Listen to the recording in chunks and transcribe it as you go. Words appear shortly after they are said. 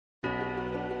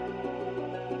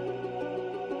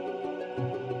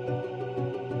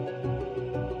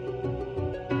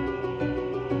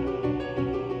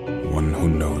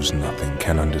knows nothing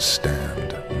can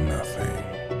understand nothing.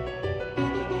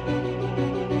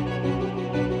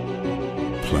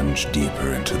 Plunge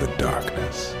deeper into the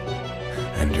darkness,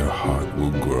 and your heart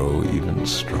will grow even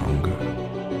stronger.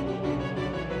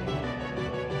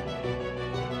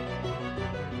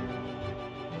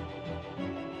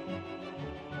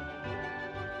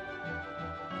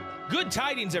 Good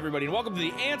tidings, everybody, and welcome to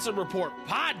the Answer Report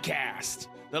podcast,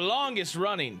 the longest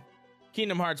running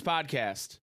Kingdom Hearts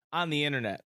podcast on the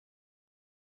internet.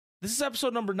 This is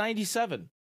episode number 97.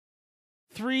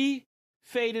 3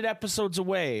 faded episodes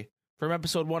away from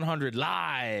episode 100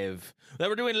 live, that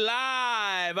we're doing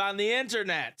live on the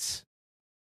internet.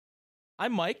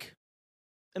 I'm Mike,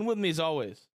 and with me as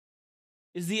always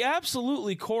is the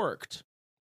absolutely corked,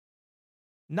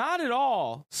 not at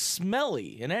all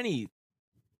smelly in any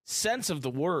sense of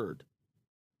the word,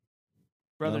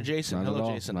 brother Jason.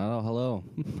 Hello, Jason. Hello.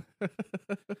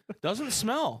 Doesn't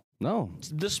smell. No.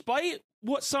 Despite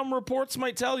what some reports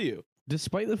might tell you.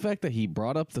 Despite the fact that he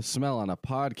brought up the smell on a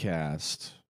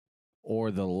podcast,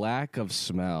 or the lack of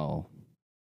smell,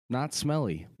 not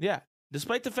smelly. Yeah.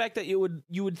 Despite the fact that you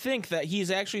would think that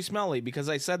he's actually smelly because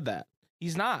I said that.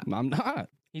 He's not. I'm not.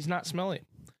 He's not smelly.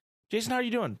 Jason, how are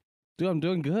you doing? Dude, I'm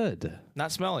doing good.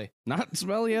 Not smelly. Not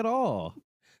smelly at all.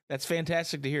 That's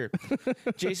fantastic to hear.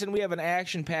 Jason, we have an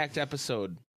action-packed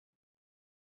episode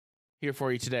here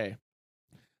for you today.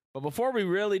 But before we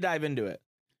really dive into it.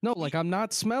 No, like, I'm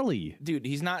not smelly. Dude,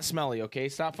 he's not smelly, okay?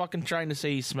 Stop fucking trying to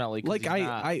say he's smelly. Like,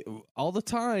 I all the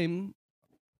time,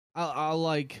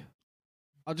 I'll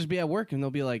just be at work and they'll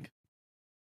be like,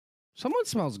 someone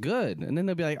smells good. And then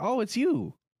they'll be like, oh, it's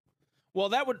you.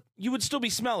 Well, you would still be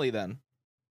smelly then.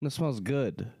 That smells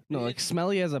good. No, like,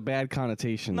 smelly has a bad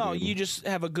connotation. No, dude. you just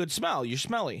have a good smell. You're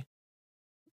smelly.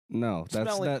 No,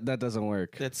 that doesn't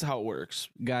work. That's how it works.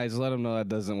 Guys, let them know that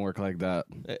doesn't work like that.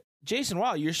 Jason,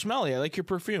 wow, you're smelly. I like your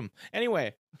perfume.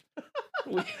 Anyway.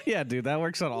 Yeah, dude, that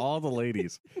works on all the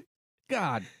ladies.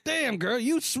 God damn, girl,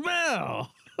 you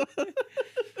smell.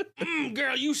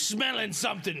 Girl, you smelling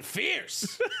something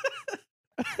fierce.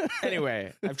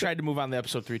 Anyway, I've tried to move on the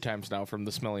episode 3 times now from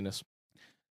the smelliness.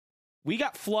 We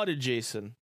got flooded,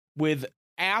 Jason, with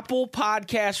Apple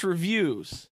Podcast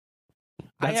reviews.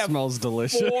 That smells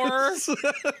delicious.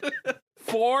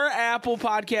 4 Apple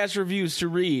Podcast reviews to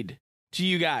read to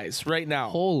you guys right now.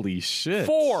 Holy shit.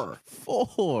 4.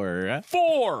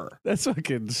 That's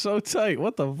fucking so tight.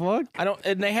 What the fuck?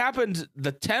 And they happened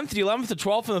the 10th, the 11th, the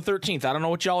 12th, and the 13th. I don't know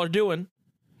what y'all are doing.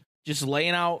 Just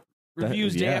laying out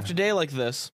reviews day after day like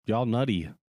this. Y'all nutty.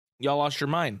 Y'all lost your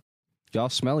mind. Y'all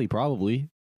smelly, probably.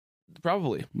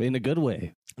 Probably. In a good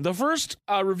way. The first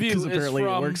review is apparently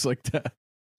from it works like that.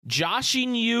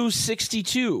 Joshing You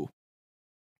 62.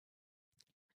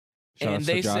 And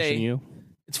they say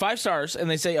it's 5 stars, and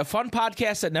they say a fun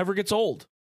podcast that never gets old.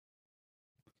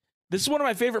 This is one of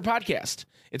my favorite podcasts.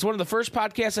 It's one of the first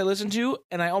podcasts I listen to,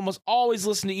 and I almost always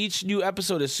listen to each new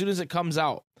episode as soon as it comes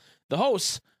out. The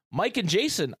hosts, Mike and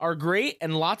Jason, are great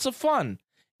and lots of fun.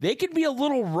 They can be a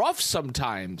little rough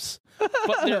sometimes,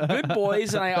 but they're good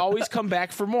boys, and I always come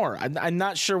back for more. I'm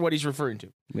not sure what he's referring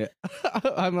to. Yeah.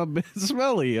 I'm a bit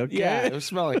smelly, okay? Yeah, it was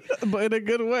smelly. But in a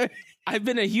good way. I've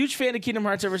been a huge fan of Kingdom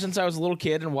Hearts ever since I was a little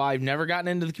kid, and while I've never gotten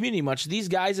into the community much, these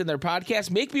guys and their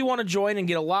podcast make me want to join and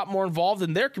get a lot more involved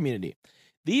in their community.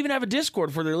 They even have a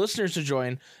Discord for their listeners to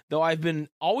join, though I've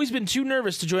always been too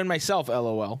nervous to join myself,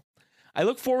 LOL. I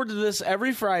look forward to this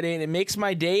every Friday, and it makes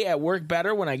my day at work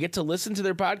better when I get to listen to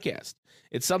their podcast.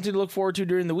 It's something to look forward to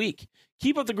during the week.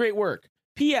 Keep up the great work.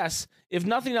 P.S. If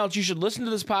nothing else, you should listen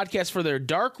to this podcast for their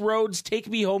Dark Roads Take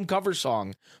Me Home cover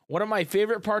song. One of my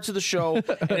favorite parts of the show,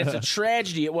 and it's a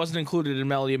tragedy it wasn't included in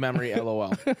Melody of Memory,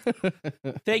 LOL.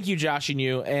 Thank you, Josh and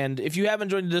you. And if you haven't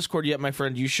joined the Discord yet, my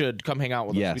friend, you should come hang out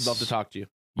with us. We'd love to talk to you.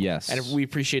 Yes. And we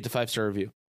appreciate the 5-star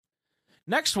review.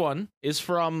 Next one is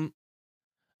from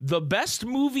The Best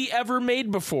Movie Ever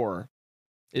Made Before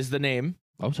is the name.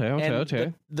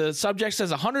 Okay. The subject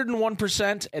says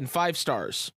 101% and 5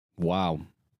 stars. Wow.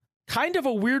 Kind of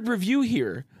a weird review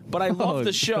here, but I love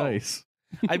the show. Nice.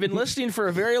 I've been listening for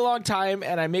a very long time,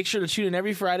 and I make sure to tune in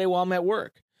every Friday while I'm at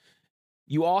work.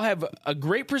 You all have a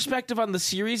great perspective on the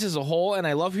series as a whole, and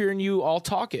I love hearing you all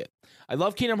talk it. I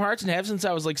love Kingdom Hearts and have since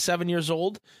I was like 7 years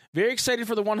old. Very excited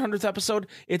for the 100th episode.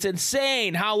 It's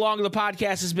insane how long the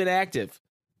podcast has been active.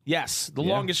 Yes, the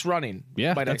longest running.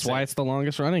 Yeah, that's why it's the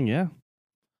longest running, yeah.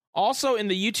 Also, in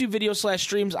the YouTube video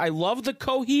 /streams, I love the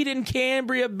Coheed and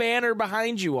Cambria banner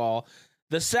behind you all.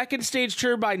 The second stage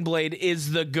turbine blade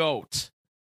is the GOAT.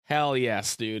 Hell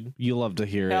yes, dude. You love to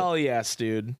hear it. Hell yes,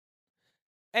 dude.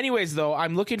 Anyways, though,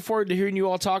 I'm looking forward to hearing you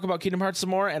all talk about Kingdom Hearts some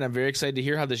more, and I'm very excited to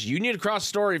hear how this Union Cross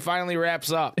story finally wraps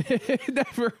up. It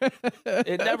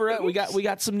never. We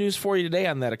got some news for you today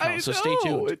on that account, so stay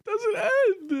tuned. It doesn't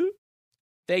end.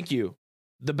 Thank you.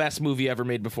 The best movie ever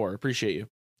made before. Appreciate you.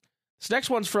 This next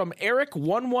one's from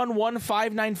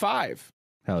Eric111595.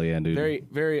 Hell yeah, dude. Very,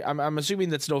 very. I'm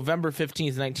assuming that's November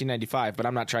 15th, 1995, but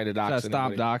I'm not trying to dox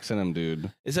Stop anybody. doxing him,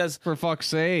 dude. It says, for fuck's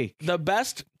sake. the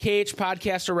best KH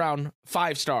podcast around,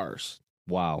 5 stars.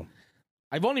 Wow.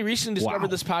 I've only recently discovered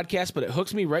this podcast, but it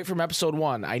hooks me right from episode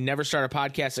 1. I never start a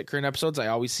podcast at current episodes. I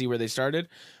always see where they started.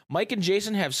 Mike and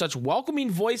Jason have such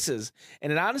welcoming voices,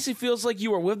 and it honestly feels like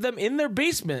you are with them in their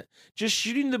basement, just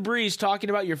shooting the breeze, talking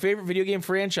about your favorite video game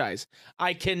franchise.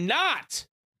 I cannot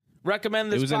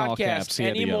recommend this podcast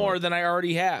any more than I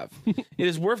already have. It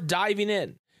is worth diving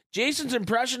in. Jason's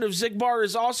impression of Zigbar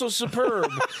is also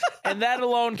superb, and that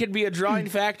alone can be a drawing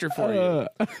factor for you.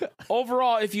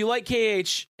 Overall, if you like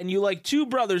KH and you like 2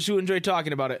 brothers who enjoy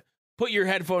talking about it, put your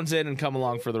headphones in and come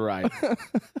along for the ride.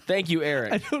 Thank you,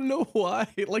 Eric. I don't know why.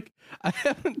 Like, I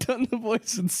haven't done the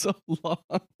voice in so long.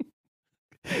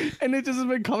 And it just has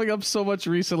been coming up so much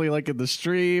recently, like in the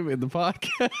stream, in the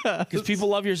podcast. Because people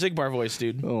love your Zigbar voice,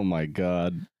 dude. Oh, my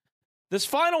God. This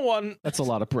final one... That's a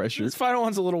lot of pressure. This final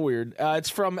one's a little weird. It's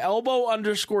from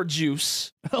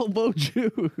elbow_juice. Elbow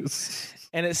juice.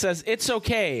 And it says, it's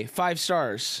okay, 5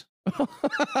 stars.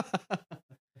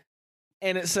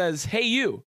 And it says, hey,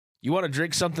 you want to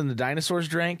drink something the dinosaurs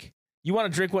drank? You want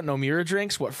to drink what Nomura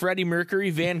drinks, what Freddie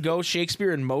Mercury, Van Gogh,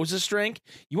 Shakespeare, and Moses drank?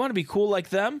 You want to be cool like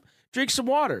them? Drink some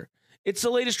water. It's the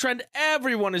latest trend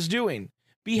everyone is doing.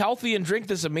 Be healthy and drink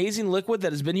this amazing liquid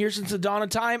that has been here since the dawn of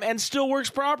time and still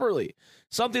works properly.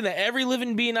 Something that every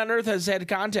living being on Earth has had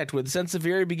contact with since the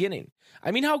very beginning. I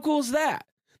mean, how cool is that?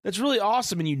 That's really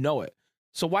awesome and you know it.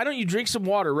 So why don't you drink some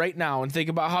water right now and think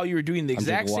about how you are doing the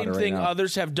exact same thing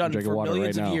others have done for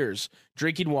millions of years.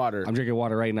 Drinking water. I'm drinking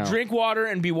water right now. Drink water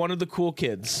and be one of the cool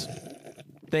kids.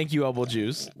 Thank you, Elbow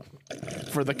Juice,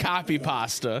 for the copy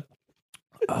pasta.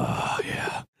 Oh,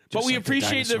 yeah. But we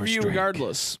appreciate the review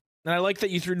regardless. And I like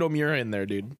that you threw Nomura in there,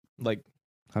 dude. Like,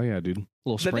 oh yeah, dude. A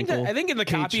little sprinkle. I think in the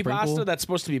copy pasta, that's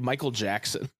supposed to be Michael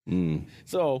Jackson.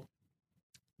 So,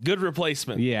 good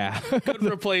replacement. Yeah. Good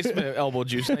replacement, Elbow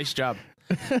Juice. Nice job.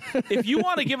 If you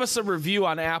want to give us a review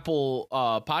on Apple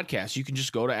Podcasts, you can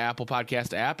just go to Apple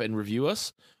Podcast app and review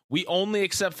us. We only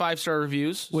accept 5-star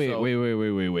reviews. Wait.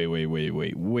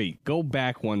 Go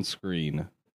back one screen.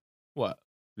 What?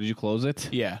 Did you close it?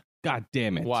 Yeah. God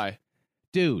damn it. Why?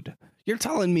 Dude, you're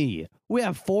telling me we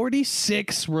have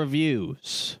 46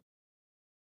 reviews.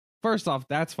 First off,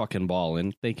 that's fucking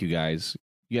balling. Thank you guys.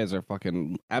 You guys are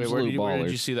fucking absolute ballers. Where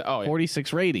did you see that? Oh, yeah.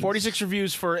 46 ratings. 46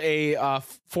 reviews for a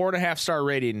 4.5-star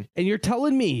rating. And you're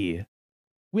telling me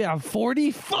we have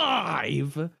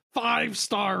 45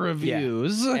 5-star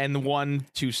reviews. Yeah. And 1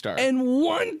 2-star. And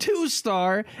 1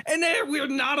 2-star. And then we're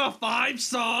not a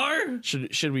 5-star.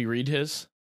 Should we read his?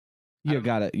 You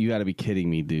gotta be kidding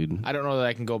me, dude. I don't know that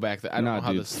I can go back. I don't know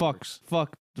how this works.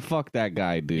 Fuck that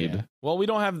guy, dude. Yeah. Well, we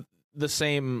don't have the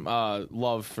same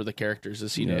love for the characters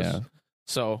as he does.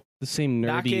 So the same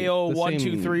nerdy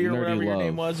Nakeo123 or whatever your love.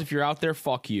 name was. If you're out there,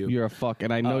 fuck you. You're a fuck,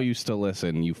 and I know you still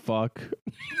listen. You fuck.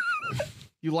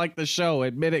 You like the show?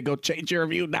 Admit it. Go change your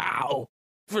review now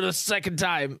for the second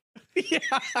time. Yeah.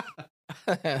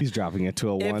 He's dropping it to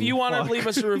a 1. If you want to leave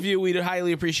us a review, we'd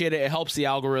highly appreciate it. It helps the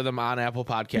algorithm on Apple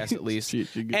Podcasts at least.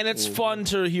 And it's fun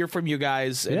to hear from you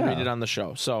guys and read it on the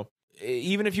show. So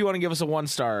even if you want to give us a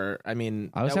 1-star, I mean...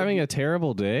 I was having a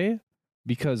terrible day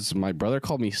because my brother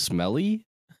called me smelly.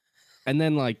 And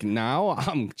then, like, now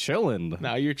I'm chilling.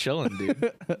 Now you're chilling,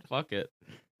 dude. Fuck it.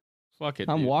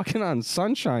 I'm walking on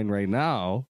sunshine right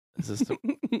now.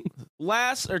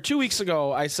 Last or 2 weeks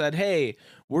ago, I said, "Hey,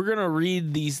 we're gonna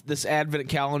read this advent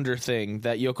calendar thing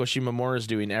that Yoko Shimomura is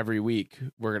doing every week.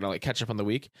 We're gonna like catch up on the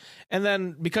week." And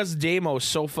then because Damo's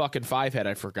so fucking 5-head,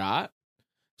 I forgot.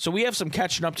 So we have some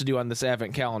catching up to do on this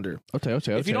advent calendar. Okay.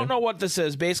 If you don't know what this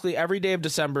is, basically every day of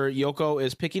December, Yoko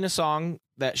is picking a song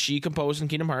that she composed in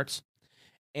Kingdom Hearts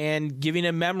and giving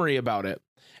a memory about it.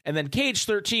 And then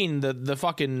KH13, the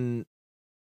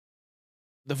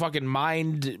fucking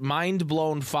mind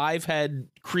blown 5-head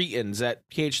cretins at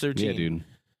KH13. Yeah, dude.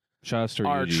 Shout out to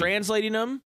are Yuji. translating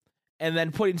them and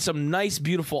then putting some nice,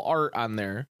 beautiful art on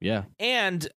there. Yeah.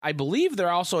 And I believe they're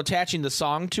also attaching the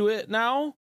song to it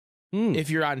now. If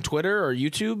you're on Twitter or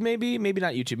YouTube, maybe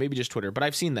not YouTube, maybe just Twitter, but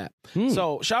I've seen that.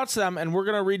 So shouts to them, and we're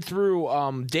gonna read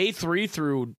through day 3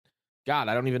 through God,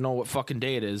 I don't even know what fucking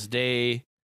day it is. Day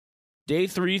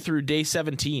 3 through day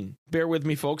 17. Bear with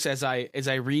me, folks, as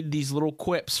I read these little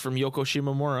quips from Yoko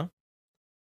Shimomura.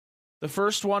 The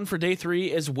first one for day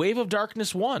 3 is Wave of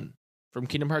Darkness 1 from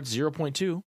Kingdom Hearts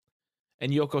 0.2.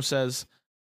 And Yoko says,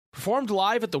 performed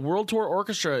live at the World Tour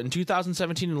Orchestra in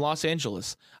 2017 in Los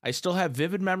Angeles. I still have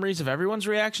vivid memories of everyone's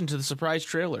reaction to the surprise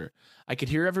trailer. I could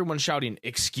hear everyone shouting,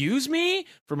 "Excuse me?"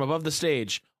 from above the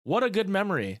stage. What a good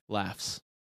memory. Laughs.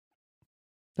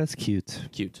 That's cute.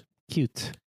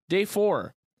 Cute. Day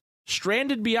 4,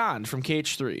 Stranded Beyond from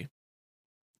KH3.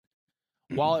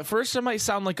 While at first it might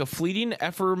sound like a fleeting,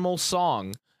 ephemeral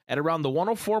song, at around the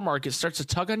 104 mark, it starts to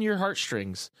tug on your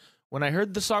heartstrings. When I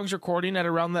heard the song's recording at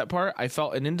around that part, I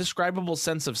felt an indescribable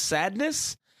sense of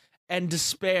sadness and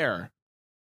despair.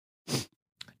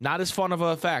 Not as fun of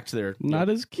a fact there. Not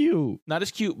as cute. Not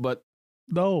as cute, but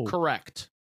no. Correct.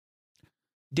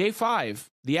 Day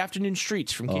 5, The Afternoon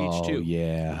Streets from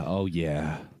KH2. Oh,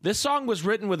 yeah. This song was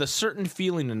written with a certain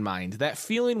feeling in mind. That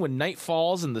feeling when night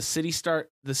falls and the city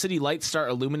lights start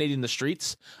illuminating the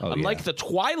streets. Unlike the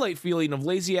twilight feeling of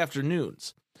lazy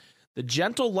afternoons. The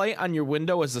gentle light on your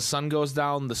window as the sun goes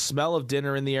down, the smell of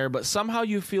dinner in the air, but somehow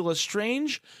you feel a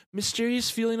strange, mysterious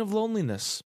feeling of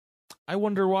loneliness. I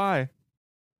wonder why.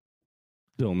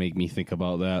 Don't make me think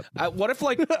about that. What if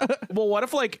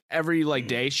every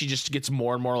day she just gets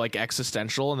more and more like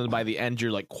existential, and then by the end you're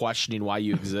like questioning why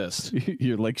you exist.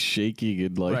 You're like shaking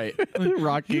and like right.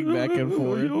 rocking back and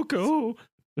forth. Yoko.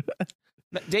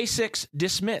 Day 6,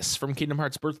 Dismiss from Kingdom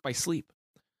Hearts Birth by Sleep.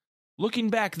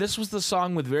 Looking back, this was the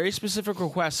song with very specific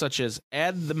requests such as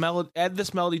add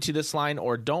this melody to this line,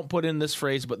 or don't put in this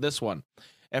phrase but this one.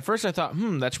 At first I thought,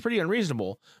 that's pretty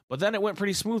unreasonable, but then it went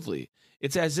pretty smoothly.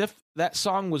 It's as if that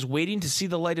song was waiting to see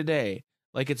the light of day,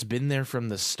 like it's been there from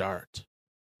the start.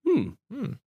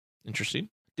 Interesting.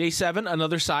 Day 7,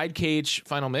 another side, KH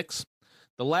Final Mix.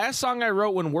 The last song I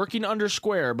wrote when working under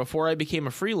Square before I became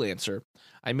a freelancer.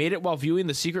 I made it while viewing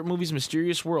the Secret Movie's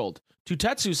Mysterious World. To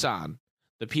Tetsu-san.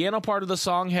 The piano part of the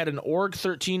song had an Org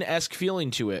 13-esque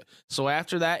feeling to it, so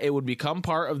after that it would become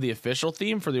part of the official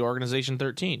theme for the Organization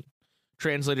 13.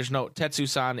 Translator's note,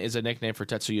 Tetsu-san is a nickname for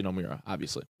Tetsuya Nomura,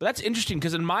 obviously. But that's interesting,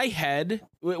 because in my head,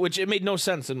 which it made no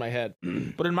sense in my head,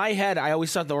 but in my head, I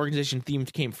always thought the Organization theme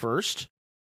came first.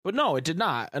 But no, it did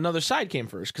not. Another side came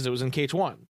first, because it was in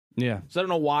KH1. Yeah. So I don't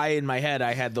know why in my head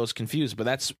I had those confused, but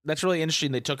that's really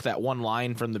interesting. They took that one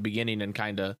line from the beginning and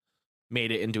kind of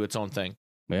made it into its own thing.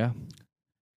 Yeah.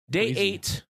 Day Crazy.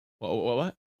 8.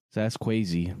 What? That's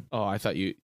crazy. Oh, I thought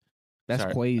you... That's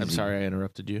sorry. crazy. I'm sorry I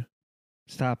interrupted you.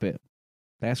 Stop it.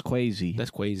 That's crazy.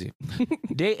 That's crazy.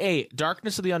 Day 8,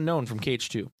 Darkness of the Unknown from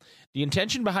KH2. The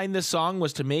intention behind this song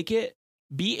was to make it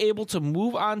be able to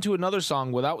move on to another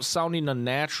song without sounding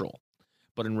unnatural.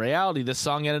 But in reality, this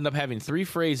song ended up having 3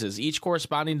 phrases, each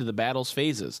corresponding to the battle's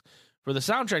phases. For the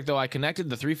soundtrack, though, I connected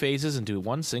the 3 phases into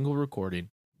one single recording.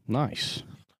 Nice.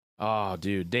 Oh,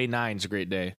 dude. Day 9's a great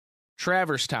day.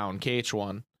 Traverse Town,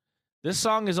 KH1. This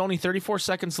song is only 34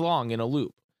 seconds long in a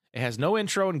loop. It has no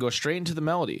intro and goes straight into the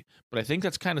melody, but I think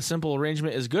that's kind of simple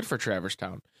arrangement is good for Traverse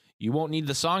Town. You won't need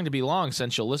the song to be long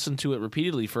since you'll listen to it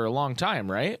repeatedly for a long time,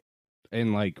 right?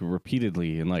 And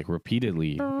repeatedly.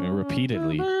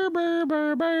 Repeatedly.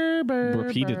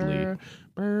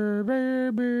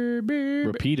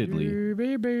 Repeatedly.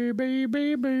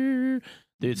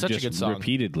 Dude, such a good song.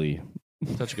 Repeatedly.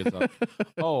 Such a good song.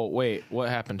 Oh, wait. What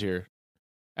happened here?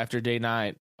 After day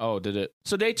 9. Oh, did it?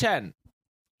 So day 10.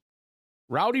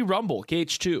 Rowdy Rumble,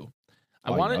 KH2.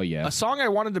 A song I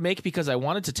wanted to make because I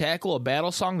wanted to tackle a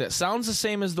battle song that sounds the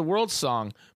same as the world's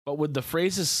song, but with the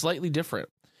phrases slightly different.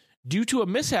 Due to a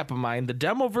mishap of mine, the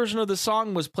demo version of the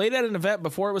song was played at an event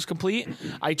before it was complete.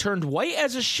 I turned white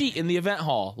as a sheet in the event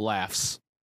hall. Laughs.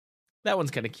 That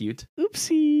one's kind of cute.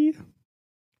 Oopsie.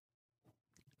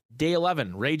 Day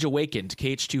 11, Rage Awakened,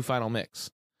 KH2 Final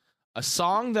Mix. A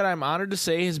song that I'm honored to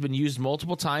say has been used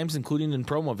multiple times, including in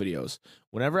promo videos.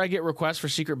 Whenever I get requests for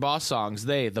secret boss songs,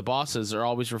 the bosses, are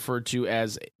always referred to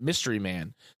as Mystery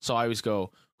Man. So I always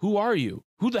go, who are you?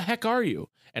 Who the heck are you?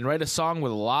 And write a song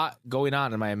with a lot going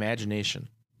on in my imagination.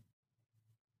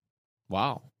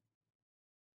 Wow.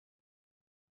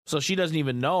 So she doesn't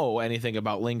even know anything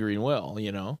about Lingering Will,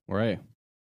 you know? Right.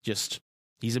 Just,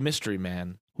 he's a mystery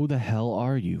man. Who the hell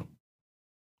are you?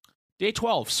 Day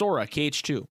 12, Sora,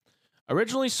 KH2.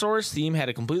 Originally, Sora's theme had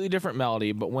a completely different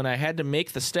melody, but when I had to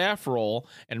make the staff roll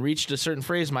and reached a certain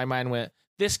phrase, my mind went,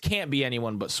 this can't be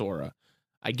anyone but Sora.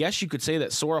 I guess you could say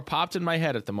that Sora popped in my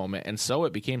head at the moment, and so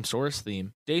it became Sora's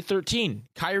theme. Day 13,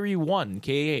 Kairi 1,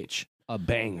 KH. A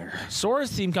banger.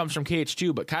 Sora's theme comes from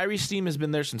KH2, but Kairi's theme has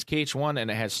been there since KH1,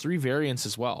 and it has 3 variants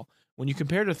as well. When you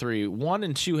compare the 3, 1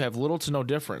 and 2 have little to no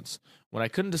difference. When I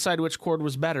couldn't decide which chord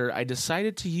was better, I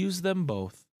decided to use them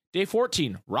both. Day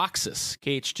 14, Roxas,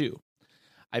 KH2.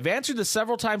 I've answered this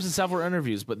several times in several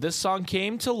interviews, but this song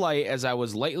came to light as I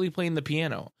was lightly playing the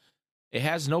piano. It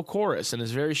has no chorus and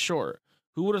is very short.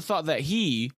 Who would have thought that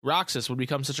he, Roxas, would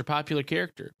become such a popular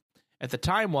character? At the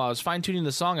time, while I was fine-tuning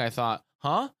the song, I thought,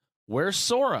 huh? Where's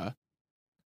Sora?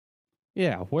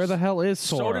 Yeah, where the hell is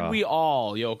Sora? So did we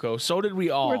all, Yoko. So did we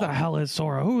all. Where the hell is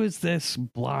Sora? Who is this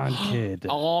blonde kid?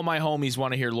 All my homies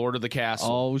want to hear Lord of the Castle.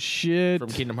 Oh, shit. From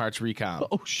Kingdom Hearts Recon.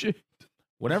 Oh, shit.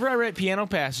 Whenever I write piano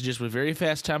passages with very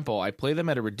fast tempo, I play them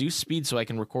at a reduced speed so I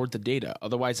can record the data.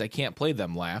 Otherwise, I can't play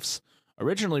them, laughs.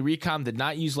 Originally, Recon did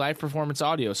not use live performance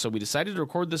audio, so we decided to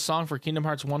record this song for Kingdom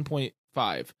Hearts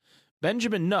 1.5.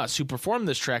 Benjamin Nuss, who performed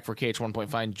this track for KH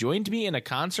 1.5, joined me in a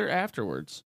concert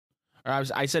afterwards. Or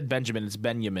I said Benjamin, it's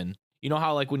Benjamin. You know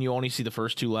how like when you only see the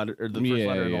first two letter or the first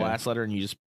letter and the last letter and you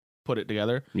just put it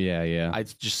together? Yeah. I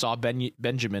just saw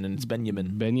Benjamin and it's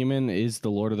Benjamin. Benjamin is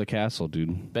the Lord of the Castle,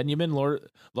 dude. Benjamin, Lord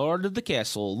of the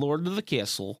Castle, Lord of the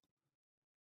Castle.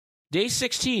 Day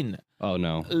 16. Oh,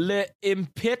 no. Le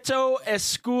Impeto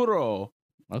Escuro.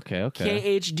 Okay.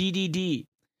 KHDDD.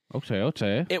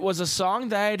 Okay. It was a song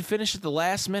that I had finished at the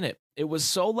last minute. It was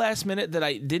so last minute that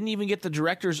I didn't even get the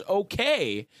director's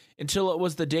okay until it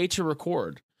was the day to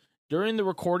record. During the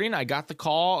recording, I got the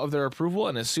call of their approval,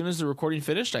 and as soon as the recording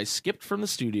finished, I skipped from the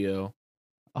studio.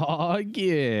 Oh,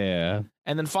 yeah.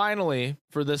 And then finally,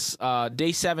 for this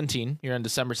day 17, here on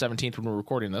December 17th when we're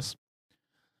recording this,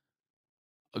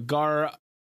 Gardando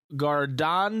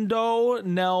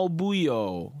nel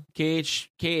Buio,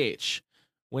 KH.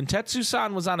 When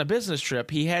Tetsu-san was on a business trip,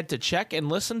 he had to check and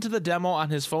listen to the demo on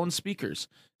his phone speakers.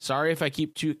 Sorry if I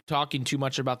keep talking too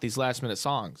much about these last-minute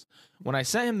songs. When I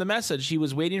sent him the message, he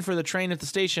was waiting for the train at the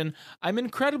station. I'm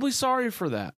incredibly sorry for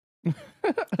that.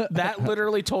 That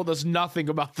literally told us nothing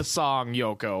about the song,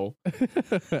 Yoko.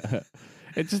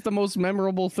 It's just the most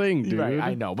memorable thing, dude. Right,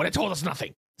 I know, but it told us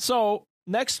nothing. So,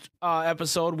 next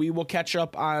episode, we will catch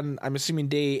up on, I'm assuming,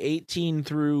 day 18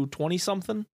 through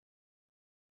 20-something?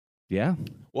 Yeah.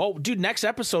 Well, dude, next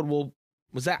episode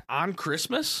was that on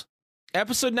Christmas?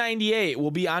 Episode 98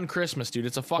 will be on Christmas, dude.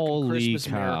 It's a fucking Christmas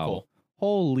miracle.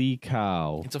 Holy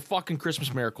cow. It's a fucking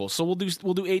Christmas miracle. So we'll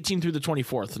do 18 through the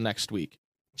 24th next week.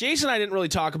 Jason and I didn't really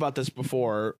talk about this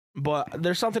before, but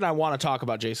there's something I want to talk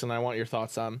about, Jason, I want your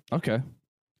thoughts on. Okay.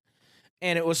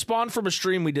 And it was spawned from a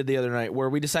stream we did the other night where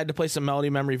we decided to play some Melody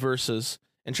Memory verses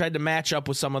and tried to match up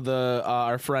with some of the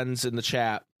our friends in the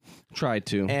chat. Tried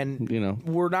to, and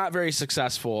we're not very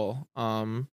successful.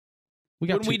 When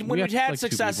we'd had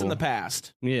success in the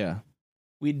past,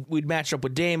 we'd match up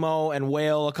with Damo and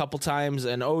Whale a couple times,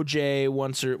 and OJ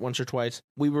once or twice.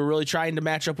 We were really trying to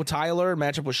match up with Tyler,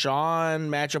 match up with Sean,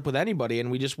 match up with anybody,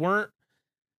 and we just weren't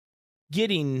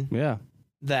getting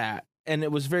that, and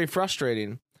it was very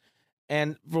frustrating.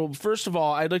 And well, first of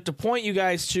all, I'd like to point you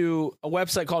guys to a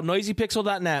website called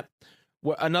noisypixel.net.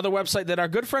 Another website that our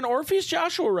good friend Orpheus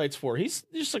Joshua writes for. He's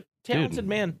just a talented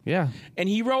man. Yeah. And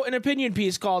he wrote an opinion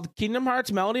piece called Kingdom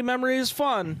Hearts Melody Memory is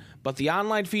fun, but the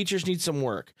online features need some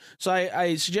work. So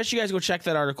I suggest you guys go check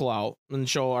that article out and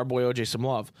show our boy OJ some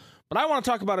love. But I want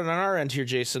to talk about it on our end here,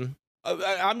 Jason.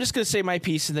 I'm just going to say my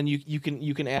piece, and then you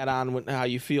can add on with how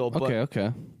you feel. But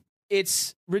okay.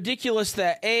 It's ridiculous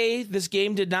that, this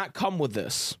game did not come with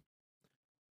this.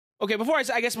 Okay, before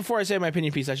I say my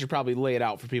opinion piece, I should probably lay it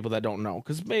out for people that don't know,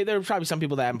 because there are probably some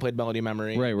people that haven't played Melody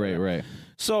Memory. Right.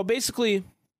 So basically,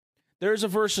 there's a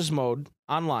versus mode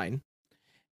online,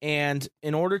 and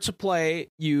in order to play,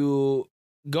 you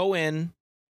go in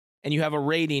and you have a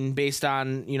rating based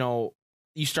on,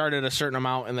 you start at a certain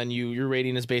amount, and then your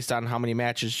rating is based on how many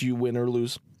matches you win or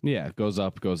lose. Yeah, it goes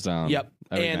up, goes down. Yep.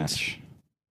 Every and match.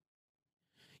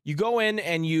 You go in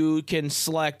and you can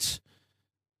select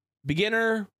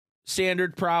beginner,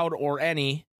 standard, proud, or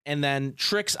any, and then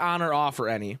tricks on or off or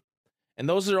any. And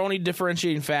those are only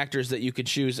differentiating factors that you could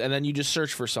choose, and then you just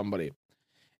search for somebody.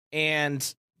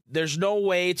 And there's no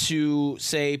way to,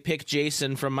 say, pick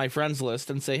Jason from my friends list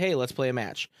and say, hey, let's play a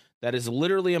match. That is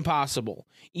literally impossible.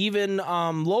 Even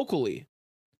locally,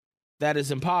 that is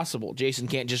impossible. Jason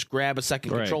can't just grab a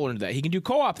second controller into that. He can do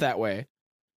co-op that way,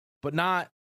 but not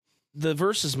the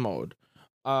versus mode.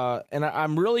 And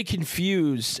I'm really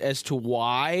confused as to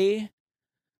why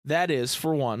that is,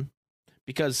 for one,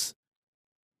 because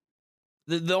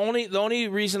the only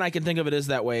reason I can think of it is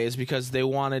that way is because they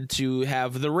wanted to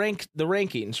have the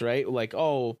rankings, right? Like,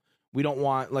 we don't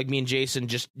want, like, me and Jason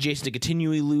to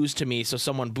continually lose to me, so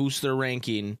someone boosts their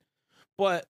ranking.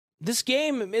 But this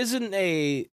game isn't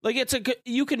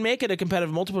you can make it a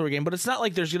competitive multiplayer game, but it's not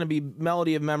like there's going to be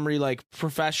Melody of Memory, like,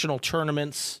 professional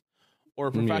tournaments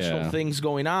or professional things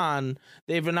going on.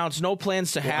 They've announced no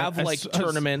plans to have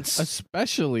tournaments,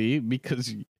 especially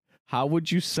because how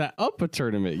would you set up a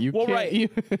tournament? You can't.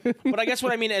 Right. But I guess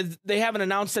what I mean is they haven't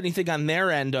announced anything on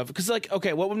their end of, because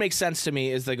okay, what would make sense to me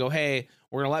is they go, hey,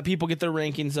 we're gonna let people get their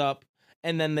rankings up,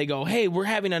 and then they go, hey, we're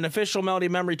having an official Melody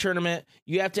Memory tournament.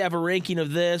 You have to have a ranking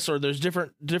of this, or there's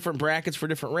different brackets for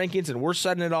different rankings, and we're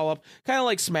setting it all up, kind of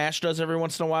like Smash does every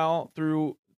once in a while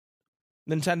through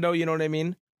Nintendo. You know what I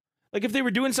mean? Like if they were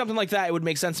doing something like that, it would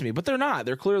make sense to me, but they're not.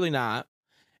 They're clearly not,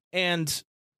 and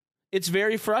it's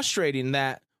very frustrating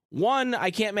that. One,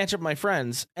 I can't match up my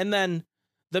friends, and then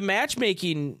the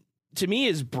matchmaking to me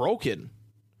is broken.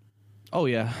 Oh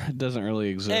yeah, it doesn't really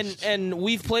exist. And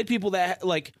we've played people that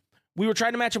we were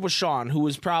trying to match up with Sean, who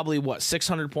was probably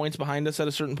 600 points behind us at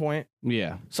a certain point.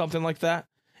 Yeah, something like that.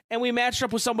 And we matched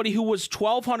up with somebody who was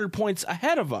 1,200 points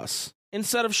ahead of us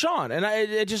instead of Sean, and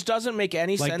it just doesn't make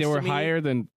any sense. They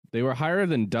were higher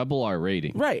than double our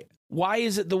rating. Right? Why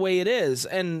is it the way it is?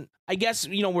 And I guess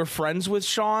we're friends with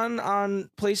Sean on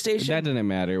PlayStation. That didn't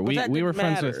matter. We were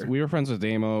friends with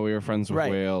Damo. We were friends with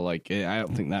Whale. I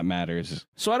don't think that matters.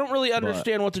 So I don't really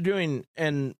understand what they're doing.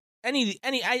 And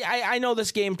I know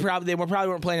this game probably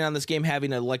weren't planning on this game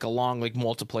having a long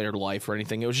multiplayer life or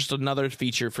anything. It was just another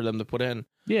feature for them to put in.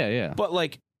 Yeah.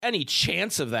 But any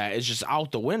chance of that is just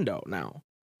out the window now.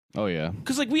 Oh yeah,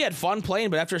 because we had fun playing,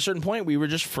 but after a certain point, we were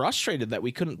just frustrated that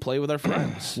we couldn't play with our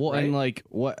friends. Well, right? And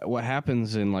what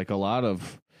happens in a lot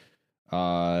of,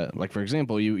 for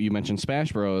example, you mentioned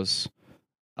Smash Bros.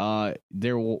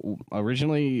 There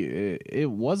originally it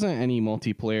wasn't any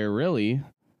multiplayer really,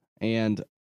 and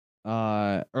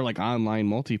or online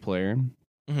multiplayer,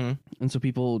 and so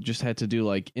people just had to do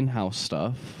in-house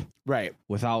stuff, right?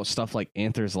 Without stuff like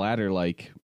Anther's Ladder,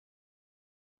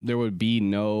 there would be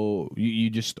no, you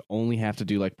just only have to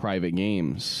do private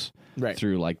games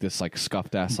through this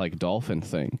scuffed ass dolphin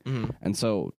thing. And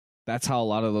so that's how a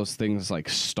lot of those things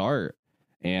start.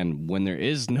 And when there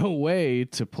is no way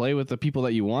to play with the people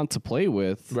that you want to play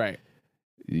with, right,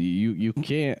 you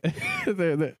can't.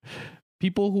 the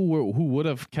people who would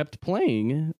have kept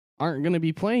playing aren't going to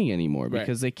be playing anymore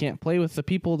because they can't play with the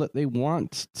people that they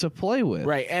want to play with.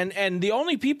 Right. And the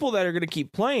only people that are going to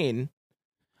keep playing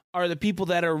are the people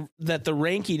that the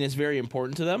ranking is very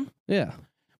important to them. Yeah.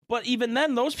 But even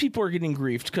then, those people are getting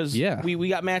griefed because we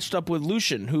got matched up with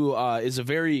Lucian, who is a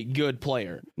very good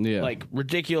player. Yeah.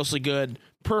 Ridiculously good,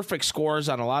 perfect scores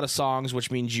on a lot of songs,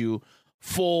 which means you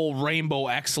full rainbow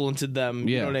excellented them.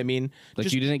 Yeah. You know what I mean?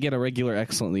 You didn't get a regular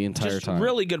excellent the entire time.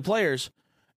 Really good players.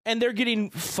 And they're getting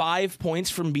 5 points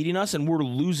from beating us, and we're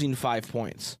losing 5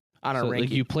 points on our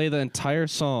ranking. You play the entire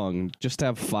song just to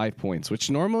have 5 points, which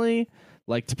normally...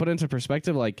 to put into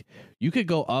perspective, you could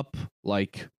go up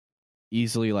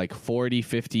easily 40,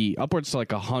 50, upwards to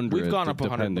 100. We've gone up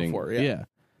 100 before, yeah.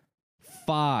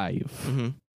 5. Mm-hmm.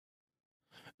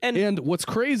 And what's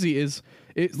crazy is,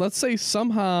 let's say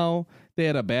somehow they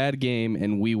had a bad game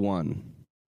and we won.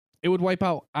 It would wipe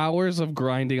out hours of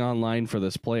grinding online for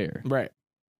this player. Right.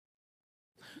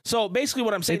 So basically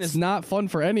what I'm saying is... It's not fun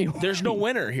for anyone. There's no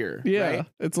winner here. Yeah, right?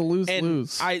 It's a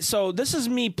lose-lose. So this is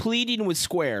me pleading with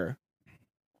Square.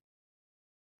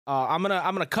 I'm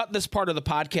gonna cut this part of the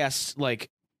podcast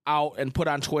out and put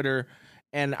on Twitter,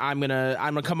 and I'm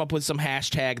gonna come up with some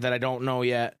hashtag that I don't know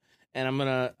yet, and I'm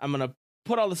gonna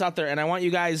put all this out there, and I want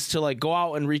you guys to go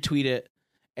out and retweet it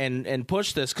and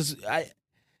push this, because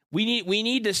we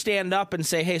need to stand up and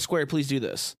say, hey, Square, please do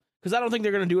this, because I don't think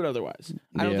they're gonna do it otherwise.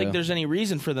 I don't think there's any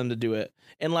reason for them to do it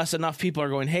unless enough people are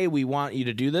going, hey, we want you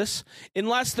to do this,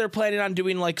 unless they're planning on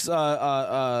doing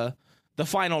the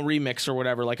final remix or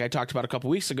whatever, like I talked about a couple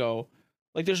weeks ago.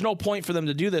 There's no point for them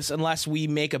to do this unless we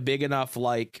make a big enough,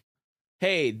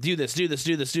 hey, do this. And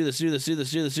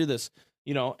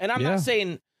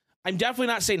I'm definitely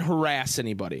not saying harass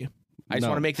anybody. I just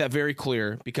want to make that very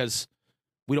clear, because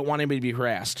we don't want anybody to be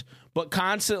harassed. But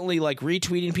constantly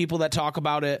retweeting people that talk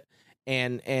about it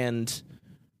and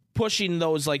pushing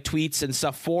those tweets and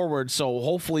stuff forward, so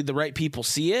hopefully the right people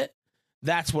see it.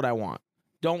 That's what I want.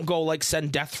 Don't go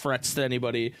send death threats to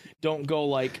anybody. Don't go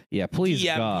please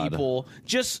DM God. people.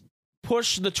 Just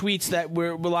push the tweets that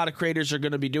a lot of creators are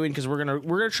going to be doing, because we're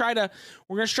gonna try to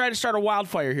start a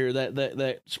wildfire here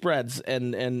that spreads,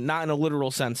 and not in a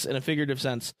literal sense, in a figurative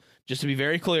sense. Just to be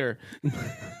very clear,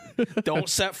 don't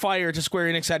set fire to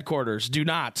Square-Enix headquarters. Do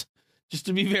not. Just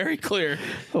to be very clear.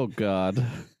 Oh God.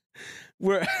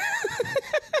 We're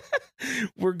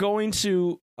going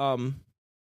to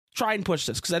try and push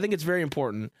this, because I think it's very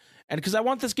important, and because I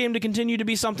want this game to continue to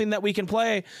be something that we can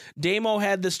play. Damo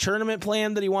had this tournament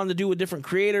plan that he wanted to do with different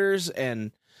creators,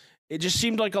 and It just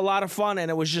seemed like a lot of fun, and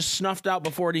it was just snuffed out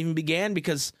before it even began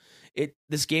because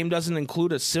this game doesn't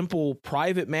include a simple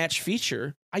private match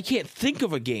feature. I can't think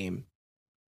of a game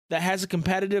that has a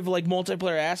competitive like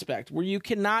multiplayer aspect where you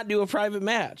cannot do a private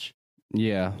match.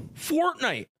 Yeah.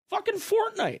 Fortnite. Fucking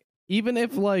Fortnite. Even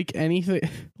if like anything,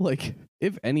 like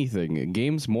if anything,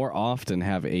 games more often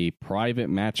have a private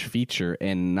match feature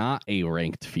and not a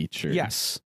ranked feature.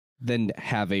 Yes. Than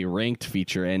have a ranked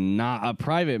feature and not a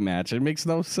private match. It makes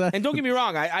no sense. And don't get me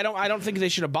wrong, I don't think they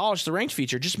should abolish the ranked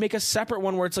feature. Just make a separate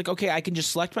one where it's like, okay, I can just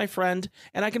select my friend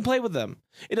and I can play with them.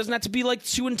 It doesn't have to be like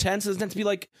too intense. It doesn't have to be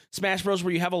like Smash Bros.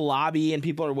 Where you have a lobby and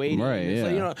people are waiting. Right. It's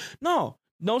like,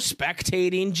 no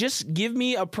spectating. Just give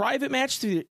me a private match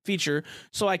feature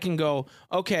so I can go,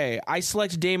 okay, I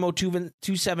select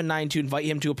Damo2792 to invite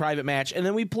him to a private match, and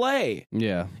then we play.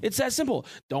 Yeah. It's that simple.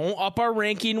 Don't up our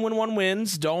ranking when one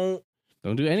wins. Don't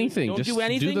do anything. Don't just do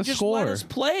anything. Do the just score. let us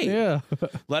play. Yeah.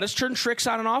 Let us turn tricks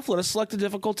on and off. Let us select the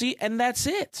difficulty, and that's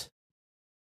it.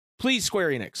 Please,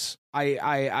 Square-Enix,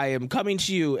 I am coming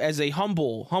to you as a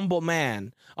humble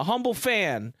man, a humble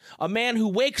fan, a man who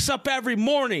wakes up every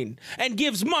morning and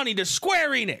gives money to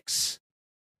Square-Enix.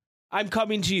 I'm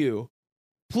coming to you.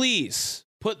 Please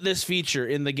put this feature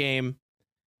in the game.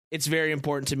 It's very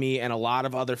important to me and a lot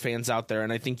of other fans out there,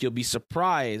 and I think you'll be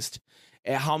surprised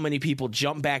at how many people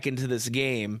jump back into this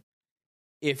game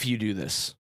if you do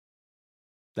this.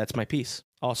 That's my piece.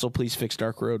 Also, please fix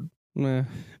Dark Road. Meh.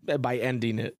 By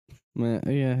ending it.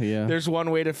 Yeah. There's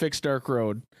one way to fix Dark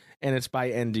Road, and it's by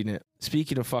ending it.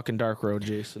 Speaking of fucking Dark Road,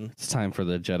 Jason. It's time for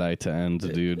the Jedi to end,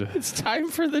 dude. It's time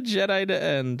for the Jedi to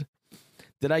end.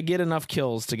 Did I get enough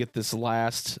kills to get this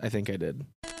last? I think I did.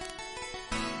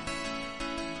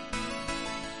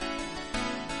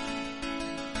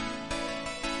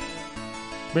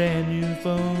 Brand new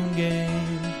phone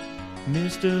game,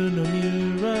 Mr.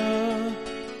 Nomura.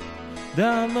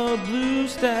 Download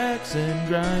BlueStacks and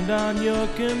grind on your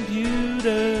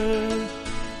computer.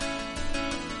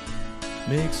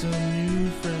 Make some new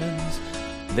friends.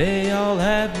 They all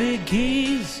have big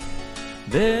keys.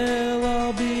 They'll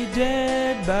all be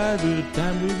dead by the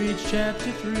time we reach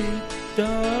chapter 3.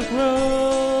 Dark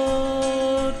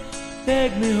Road,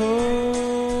 take me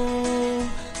home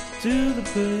to the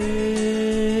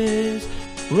place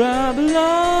where I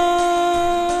belong.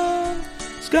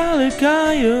 Scarlet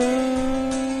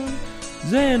Coyote,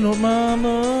 Xehanort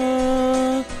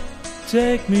Mama,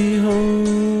 take me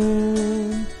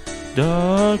home.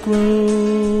 Dark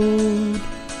Road.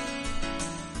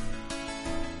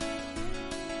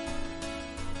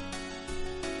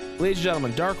 Ladies and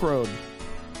gentlemen, Dark Road.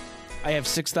 I have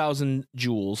 6,000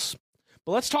 jewels.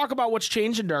 But let's talk about what's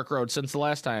changed in Dark Road since the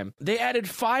last time. They added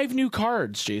 5 new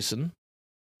cards, Jason.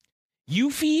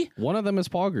 Yuffie. One of them is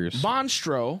Poggers.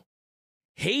 Monstro.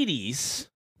 Hades.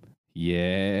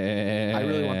 Yeah. I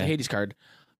really want the Hades card.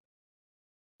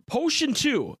 Potion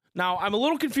 2. Now, I'm a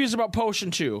little confused about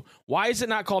Potion 2. Why is it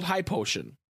not called High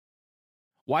Potion?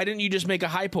 Why didn't you just make a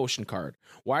High Potion card?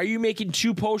 Why are you making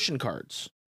 2 Potion cards?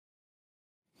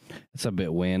 It's a bit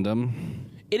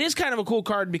random. It is kind of a cool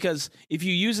card because if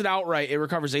you use it outright, it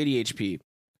recovers 80 HP.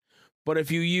 But if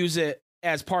you use it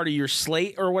as part of your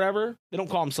slate or whatever, they don't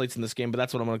call them slates in this game, but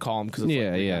that's what I'm going to call them.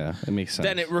 Yeah, it makes sense.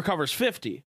 Then it recovers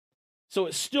 50. So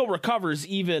it still recovers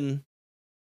even...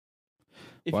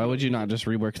 Why would you not just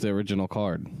rework the original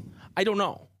card? I don't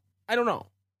know.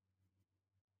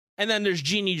 And then there's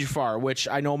Genie Jafar, which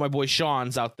I know my boy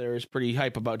Sean's out there is pretty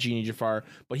hype about Genie Jafar,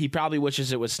 but he probably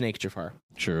wishes it was Snake Jafar.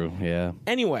 True, yeah.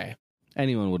 Anyway.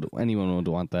 Anyone would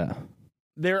want that.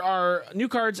 There are new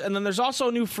cards, and then there's also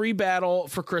a new free battle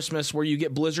for Christmas where you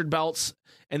get Blizzard belts,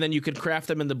 and then you can craft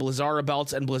them into Blizzara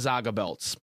belts and Blizzaga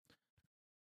belts.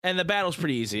 And the battle's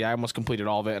pretty easy. I almost completed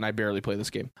all of it, and I barely play this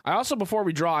game. I also, before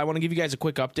we draw, I want to give you guys a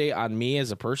quick update on me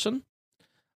as a person.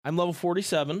 I'm level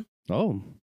 47. Oh.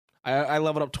 I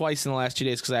leveled up twice in the last 2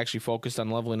 days because I actually focused on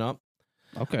leveling up.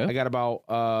 Okay. I got about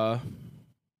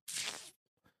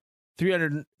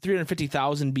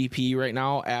 350,000 BP right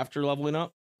now after leveling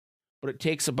up. But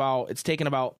it's taken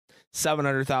about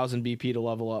 700,000 BP to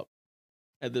level up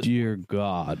at this Dear point.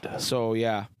 God. So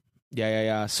yeah.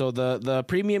 So the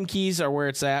premium keys are where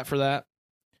it's at for that.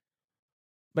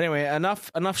 But anyway,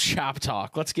 enough shop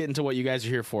talk. Let's get into what you guys are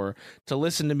here for. To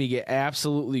listen to me get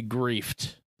absolutely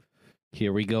griefed.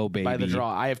 Here we go, baby. By the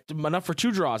draw. I have enough for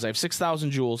 2 draws. I have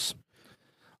 6,000 jewels.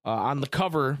 On the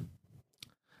cover,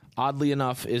 oddly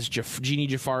enough, is Genie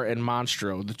Jafar and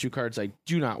Monstro, the 2 cards I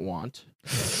do not want.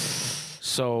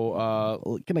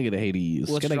 So, can I get a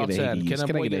Hades? Can I get a Hades?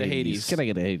 Can I get a Hades? Can I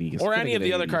get a Hades? Or any of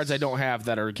the other cards I don't have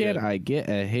that are good. Can I get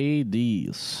a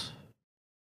Hades?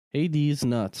 Hades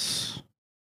nuts.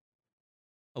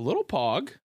 a little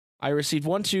pog. I received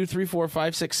 1, 2, 3, 4,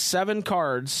 5, 6, 7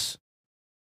 cards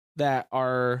that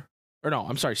are, or no,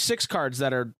 I'm sorry, 6 cards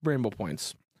that are rainbow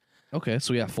points. Okay,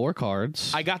 so we got 4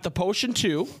 cards. I got the potion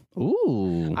 2.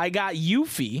 Ooh. I got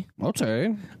Yuffie.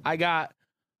 Okay. I got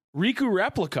Riku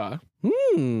Replica.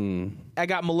 I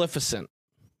got Maleficent.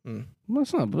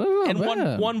 That's not And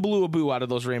bad. one blue Abu out of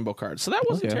those rainbow cards. So that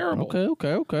wasn't terrible.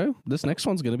 Okay. This next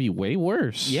one's going to be way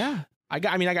worse. Yeah. I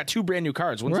got 2 brand new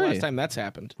cards. When's the last time that's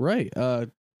happened? Right.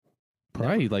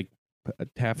 Probably like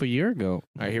half a year ago. All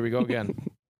right, here we go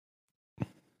again.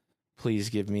 Please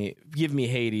give me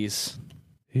Hades.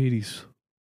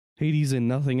 Hades and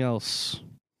nothing else.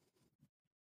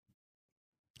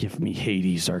 Give me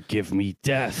Hades or give me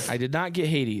death. I did not get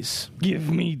Hades. Give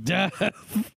me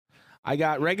death. I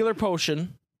got regular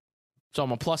potion, so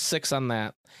I'm a +6 on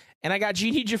that. And I got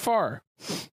Genie Jafar.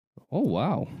 Oh,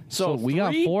 wow. So we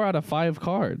got 4 out of 5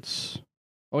 cards.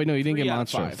 Oh, wait, no, you didn't get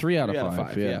Monster. 3 out of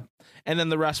 5. Yeah. And then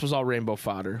the rest was all rainbow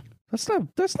fodder. That's not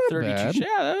 32. bad. Yeah,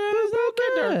 that's not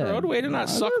good, Dark Road. Way to not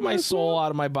suck my soul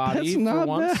out of my body for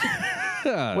once.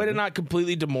 Bad. Way to not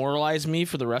completely demoralize me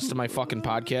for the rest of my fucking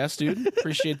podcast, dude.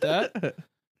 Appreciate that.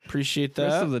 Appreciate that.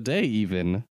 Rest of the day,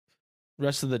 even.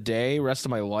 Rest of the day, rest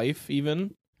of my life,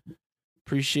 even.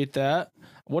 Appreciate that.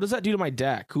 What does that do to my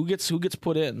deck? Who gets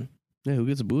put in? Yeah, who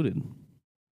gets booted?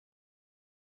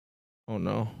 Oh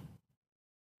no.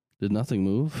 Did nothing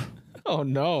move? Oh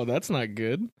no, that's not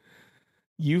good.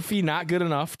 Yuffie not good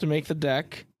enough to make the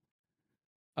deck.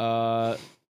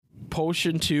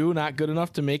 Potion 2 not good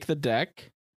enough to make the deck.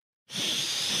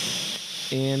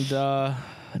 And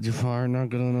Jafar not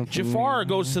good enough. Jafar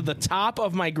goes to the top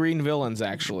of my green villains,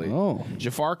 actually. Oh.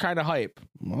 Jafar kind of hype.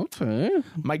 Okay.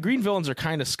 My green villains are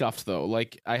kind of scuffed, though.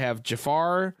 Like, I have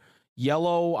Jafar,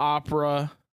 Yellow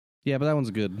Opera. Yeah, but that one's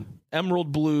good.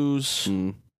 Emerald Blues,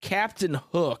 Captain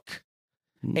Hook,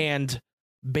 and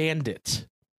Bandit.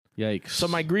 Yikes. So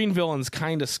my green villains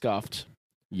kind of scuffed.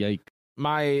 Yike.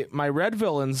 My red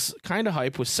villains kind of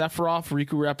hype with Sephiroth,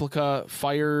 Riku Replica,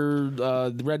 Fire,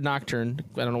 the Red Nocturne.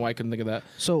 I don't know why I couldn't think of that.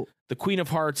 So the Queen of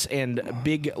Hearts and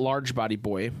Big Large Body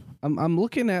Boy. I'm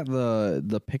looking at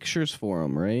the pictures for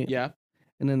them, right? Yeah.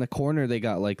 And in the corner they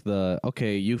got like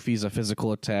Yuffie's a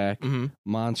physical attack.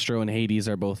 Monstro and Hades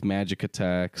are both magic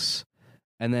attacks.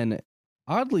 And then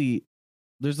oddly,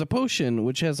 there's the potion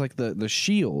which has like the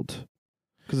shield.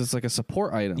 Because it's like a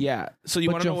support item. Yeah. So you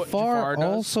want to know what Jafar does?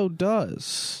 also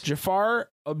does. Jafar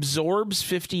absorbs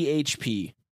 50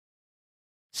 HP.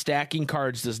 Stacking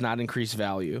cards does not increase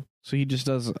value. So he just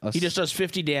does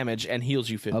 50 damage and heals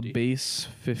you 50. A base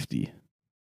 50.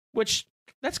 Which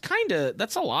that's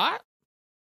a lot.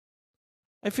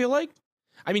 I feel like.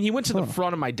 I mean, he went to the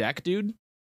front of my deck, dude.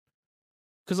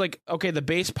 Because the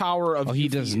base power of he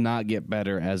Yuffie, does not get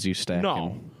better as you stack No.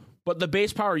 him. But the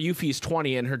base power of Yuffie is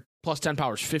 20 and her plus 10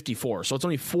 power is 54. So it's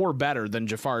only 4 better than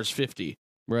Jafar's 50.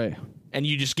 Right. And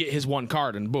you just get his one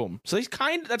card and boom. So that's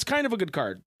kind of a good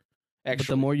card. Actually.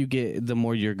 But the more you get, the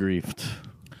more you're griefed.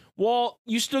 Well,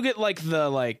 you still get the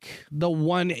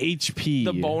 1 HP.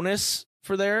 The bonus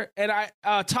for there. And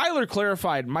Tyler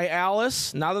clarified my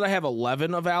Alice, now that I have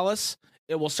 11 of Alice,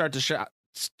 it will start to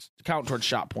count towards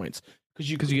shot points.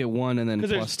 Because you get 1 and then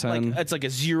plus 10. It's like a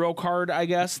 0 card, I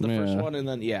guess, the first one. And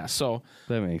then, so.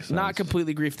 That makes sense. Not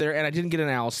completely grief there. And I didn't get an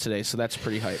Alice today, so that's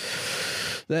pretty hype.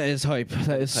 That is hype.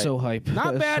 That is so hype.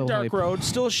 Not bad, so Dark hype. Road.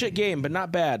 Still a shit game, but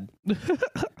not bad.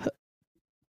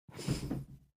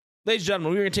 Ladies and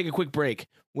gentlemen, we're going to take a quick break.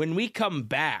 When we come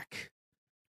back,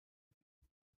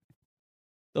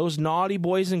 those naughty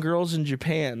boys and girls in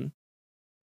Japan.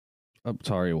 I'm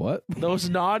sorry, what? Those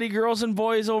naughty girls and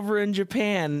boys over in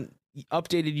Japan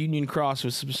updated Union Cross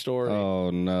with some story. Oh,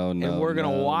 no. And we're going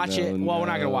to watch it. Well, we're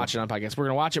not going to watch it on podcast. We're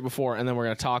going to watch it before, and then we're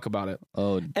going to talk about it.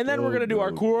 And then we're going to do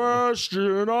our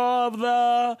question of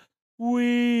the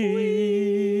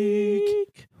week.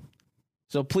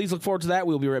 So please look forward to that.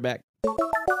 We'll be right back.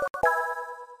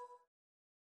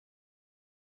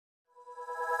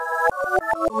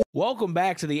 Welcome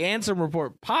back to the Ansem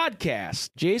Report podcast.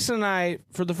 Jason and I,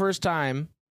 for the first time,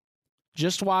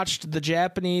 just watched the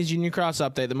Japanese Union Cross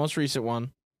update, the most recent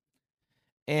one.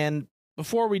 And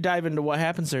before we dive into what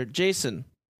happens there, Jason,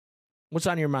 what's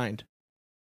on your mind?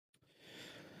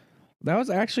 That was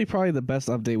actually probably the best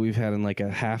update we've had in like a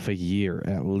half a year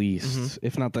at least,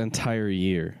 if not the entire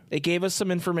year. It gave us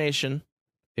some information.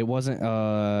 It wasn't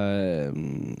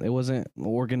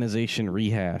organization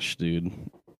rehash, dude.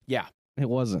 Yeah. It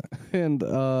wasn't. And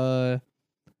the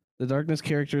Darkness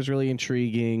character is really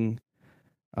intriguing.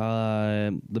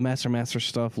 The Master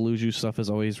stuff, Luju stuff is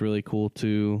always really cool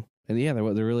too. And yeah,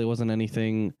 there really wasn't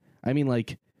anything. I mean,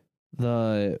 like,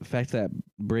 the fact that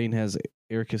Brain has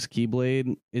Erika's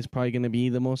Keyblade is probably going to be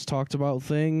the most talked about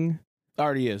thing.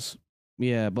 Already is.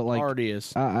 Yeah, but like Already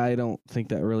is. I don't think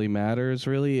that really matters.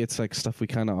 Really, it's like stuff we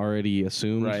kind of already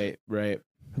assumed. Right.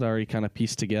 Had already kind of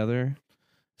pieced together.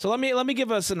 So let me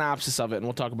give a synopsis of it, and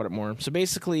we'll talk about it more. So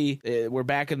basically, we're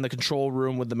back in the control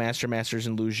room with the Masters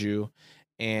and Luju,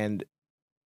 and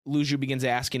Luju begins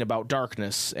asking about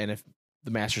darkness and if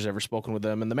the Master's ever spoken with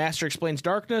them. And the Master explains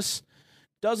darkness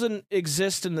doesn't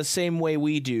exist in the same way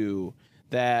we do,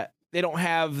 that they don't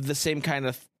have the same kind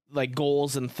of like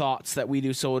goals and thoughts that we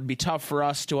do, so it would be tough for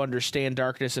us to understand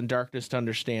darkness and darkness to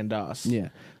understand us. Yeah,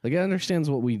 like it understands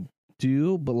what we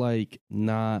do, but like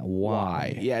not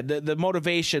why. Yeah, the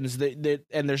motivations that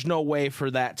and there's no way for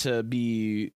that to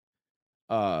be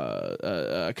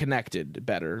connected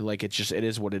better. Like it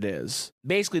is what it is.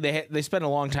 Basically, they spent a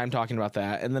long time talking about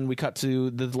that, and then we cut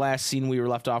to the last scene. We were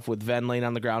left off with Ven laying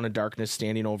on the ground and Darkness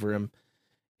standing over him,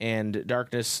 and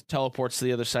Darkness teleports to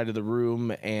the other side of the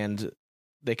room, and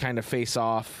they kind of face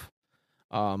off.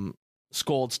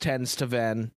 Scolds tends to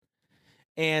Ven,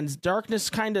 and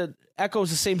Darkness kind of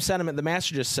echoes the same sentiment the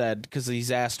Master just said, because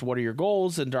he's asked, what are your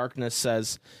goals? And Darkness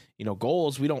says,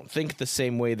 goals, we don't think the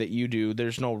same way that you do.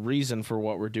 There's no reason for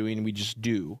what we're doing. We just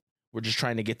do. We're just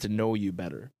trying to get to know you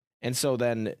better. And so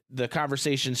then the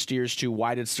conversation steers to,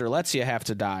 why did Sturletia have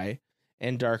to die?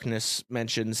 And Darkness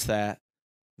mentions that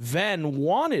Ven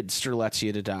wanted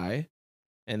Sturletia to die.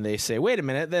 And they say, wait a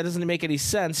minute, that doesn't make any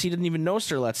sense. He didn't even know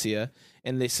Sturletia.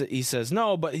 And he says,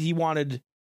 no, but he wanted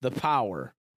the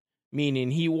power.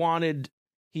 Meaning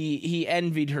he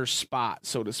envied her spot,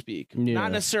 so to speak. Yeah.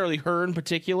 Not necessarily her in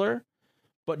particular,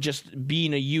 but just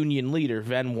being a union leader.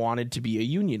 Ven wanted to be a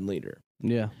union leader.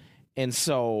 Yeah. And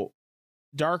so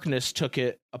Darkness took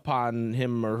it upon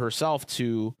him or herself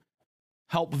to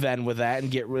help Ven with that and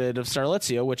get rid of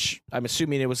Sturletia, which I'm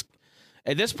assuming it was...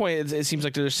 At this point, it seems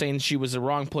like they're saying she was a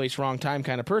wrong place, wrong time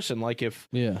kind of person. Like if...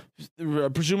 Yeah.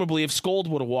 Presumably if Scold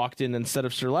would have walked in instead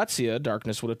of Sturletia,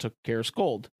 Darkness would have took care of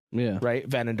Scold. Yeah. Right?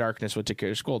 Ven and Darkness would take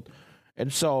care of Scold.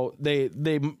 And so they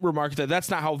remark that that's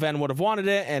not how Ven would have wanted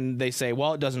it, and they say,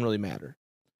 well, it doesn't really matter.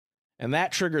 And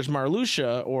that triggers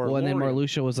Marluxia and then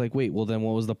Marluxia was like, wait, well, then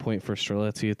what was the point for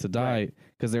Sturletia to die?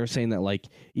 Because they were saying that, like,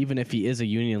 even if he is a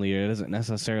union leader, it doesn't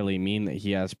necessarily mean that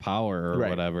he has power or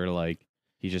whatever. Like,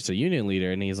 he's just a union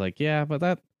leader. And he's like, yeah, but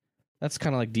that's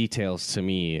kind of like details to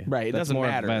me. Right, it that's doesn't more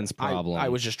matter. Ven's problem. I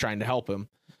was just trying to help him.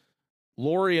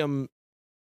 Laurium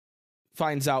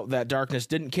finds out that Darkness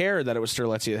didn't care that it was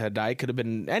Sturletia that had died. Could have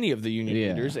been any of the union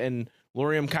leaders. And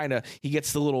Laurium he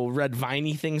gets the little red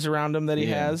viney things around him that he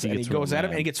has, and he goes at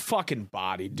him, and he gets fucking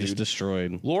bodied, dude. Just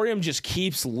destroyed. Laurium just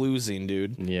keeps losing,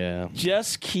 dude. Yeah.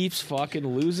 Just keeps fucking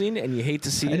losing, and you hate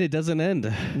to see it. And it doesn't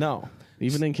end. No.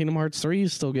 Even in Kingdom Hearts 3,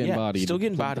 he's still getting bodied. Still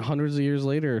getting bodied. Hundreds of years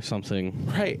later or something.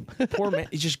 Right. Poor man.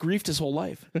 He just griefed his whole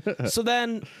life. So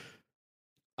then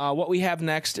what we have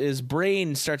next is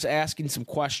Brain starts asking some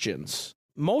questions.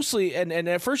 Mostly, and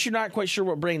at first you're not quite sure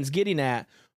what Brain's getting at,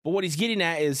 but what he's getting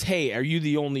at is, hey, are you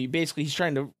the only... Basically, he's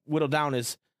trying to whittle down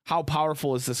is, how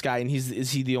powerful is this guy, and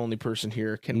is he the only person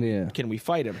here? Can we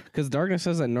fight him? Because Darkness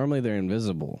says that normally they're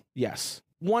invisible. Yes.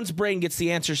 Once Brain gets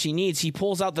the answers he needs, he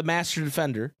pulls out the Master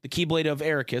Defender, the Keyblade of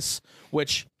Ericus,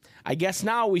 which I guess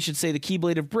now we should say the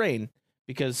Keyblade of Brain,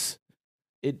 because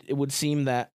it would seem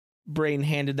that Brain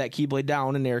handed that Keyblade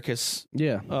down and Ericus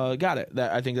got it.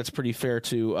 I think that's pretty fair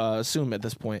to assume at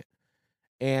this point.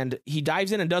 And he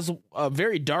dives in and does a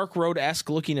very Dark Road-esque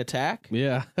looking attack.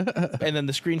 Yeah. And then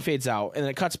the screen fades out. And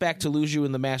it cuts back to Luju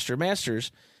and the Master of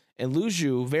Masters. And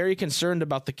Luju, very concerned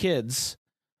about the kids,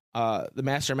 the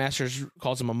Master of Masters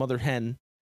calls him a mother hen.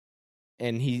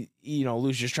 And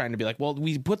Luju's trying to be like, well,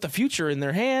 we put the future in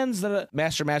their hands. The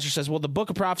Master of Masters says, well, the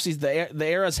Book of Prophecies, the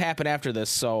eras happen after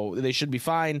this, so they should be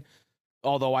fine.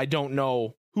 Although I don't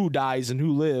know who dies and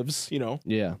who lives,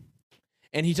 Yeah.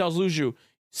 And he tells Luju,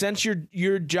 since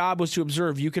your job was to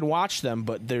observe, you can watch them,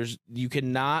 but you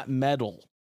cannot meddle.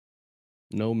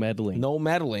 No meddling. No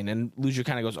meddling. And Luju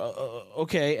kind of goes,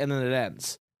 okay, and then it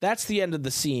ends. That's the end of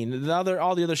the scene. All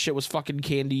the other shit was fucking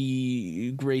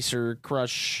Candy, Gracer,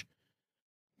 Crush,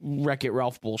 Wreck-It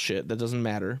Ralph bullshit. That doesn't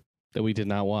matter. That we did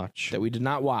not watch.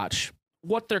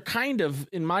 What they're kind of,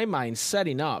 in my mind,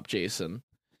 setting up, Jason,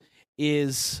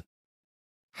 is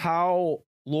how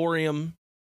Laurium,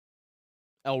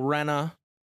 Elrena,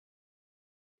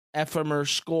 Ephemer,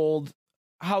 Scold,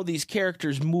 how these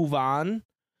characters move on.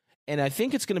 And I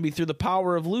think it's going to be through the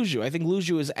power of Luju. I think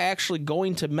Luju is actually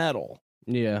going to meddle.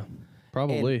 Yeah,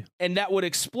 probably. And that would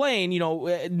explain,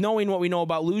 knowing what we know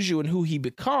about Luju and who he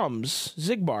becomes,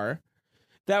 Zigbar,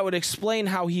 that would explain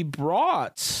how he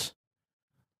brought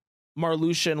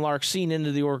Marluxia and Larxene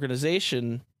into the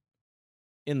organization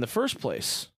in the first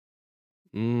place.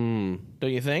 Don't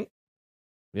you think?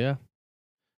 Yeah.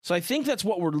 So I think that's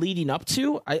what we're leading up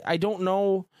to. I don't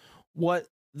know what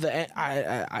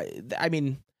I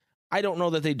mean, I don't know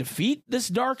that they defeat this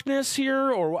darkness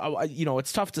here, or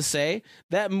it's tough to say.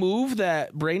 That move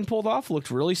that Brain pulled off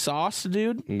looked really sauce,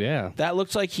 dude. Yeah. That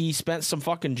looks like he spent some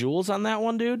fucking jewels on that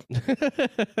one, dude.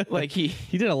 Like he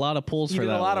did a lot of pulls for that. He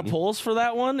did a lot of pulls for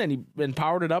that one, and he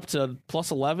powered it up to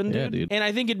plus 11, dude. Yeah, dude. And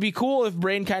I think it'd be cool if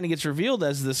Brain kind of gets revealed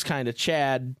as this kind of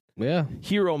Chad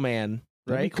hero man,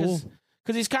 right? That'd be cool.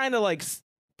 Because he's kind of like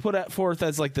put forth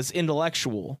as like this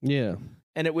intellectual. Yeah.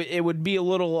 And it would be a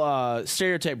little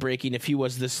stereotype breaking if he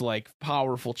was this like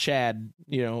powerful Chad,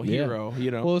 hero.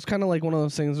 Well, it's kind of like one of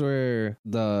those things where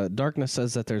the darkness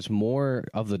says that there's more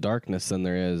of the darkness than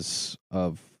there is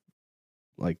of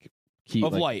like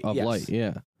light. Yes. Light,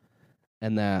 yeah.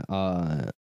 And that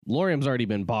Laurium's already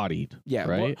been bodied. Yeah,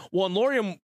 right. Well, and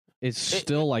Laurium is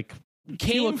still like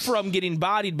came from getting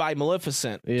bodied by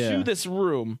Maleficent to this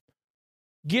room.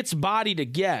 Gets bodied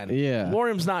again. Yeah.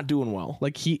 Laurium's not doing well.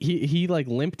 Like he like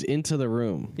limped into the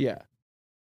room. Yeah.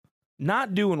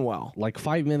 Not doing well. Like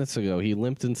 5 minutes ago, he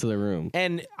limped into the room.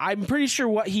 And I'm pretty sure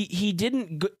what he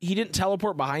didn't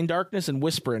teleport behind darkness and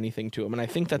whisper anything to him, and I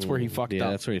think that's where he fucked up.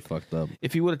 Yeah, that's where he fucked up.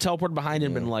 If he would have teleported behind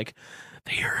him and been like,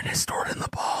 the urine is stored in the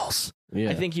balls. Yeah.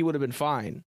 I think he would have been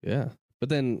fine. Yeah. But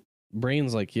then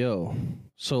Brain's like, yo,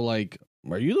 so like,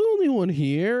 are you the only one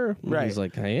here? And right. He's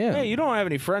like, I am. Hey, you don't have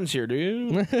any friends here,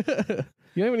 dude. You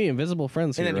don't have any invisible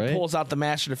friends and here, then he right? pulls out the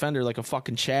Master Defender like a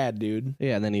fucking Chad, dude.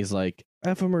 Yeah, and then he's like,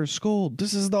 Ephemer Scold,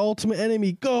 this is the ultimate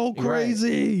enemy. Go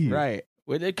crazy. Right.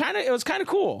 It was kind of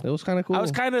cool. It was kind of cool. I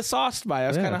was kind of sauced by it. I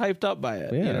was kind of hyped up by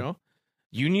it,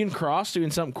 Union Cross doing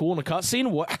something cool in a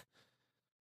cutscene? What?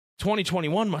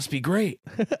 2021 must be great.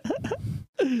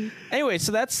 Anyway,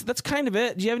 so that's kind of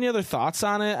it. Do you have any other thoughts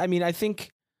on it? I mean, I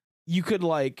think you could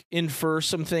like infer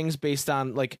some things based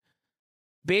on like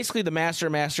basically the Master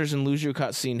of Masters and Luju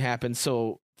cutscene happened,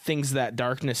 so things that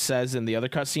Darkness says in the other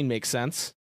cutscene make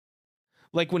sense.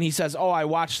 Like when he says, "Oh, I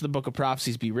watched the Book of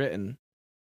Prophecies be written."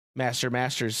 Master of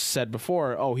Masters said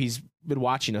before, "Oh, he's been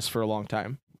watching us for a long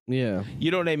time." Yeah. You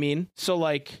know what I mean? So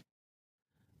like,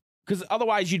 because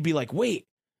otherwise you'd be like, "Wait,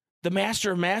 the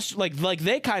Master of Masters," like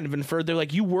they kind of inferred, they're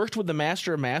like, you worked with the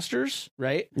Master of Masters,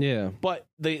 right? Yeah. But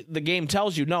the game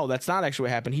tells you, no, that's not actually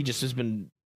what happened. He just has been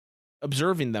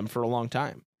observing them for a long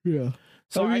time. Yeah.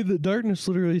 So I mean, the darkness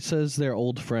literally says they're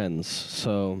old friends.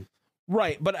 So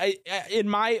right, but in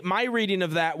my reading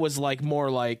of that was like more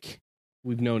like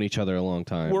we've known each other a long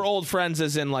time. We're old friends,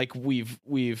 as in like we've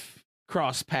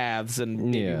crossed paths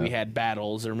and maybe we had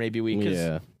battles, or maybe we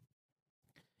the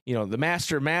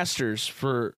Master of Masters,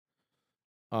 for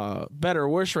better or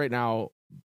worse right now,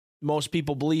 most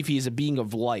people believe he's a being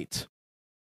of light,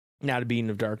 not a being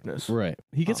of darkness. Right.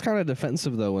 He gets kind of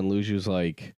defensive though when Luju's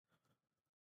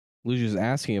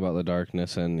asking about the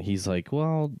darkness, and he's like,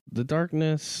 well, the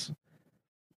darkness,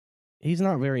 he's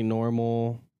not very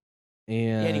normal.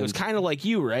 And he was kind of like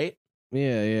you, right?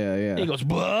 Yeah. And he goes,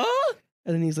 what?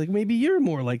 And then he's like, maybe you're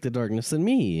more like the darkness than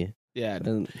me. Yeah.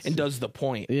 And does the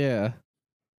point. Yeah.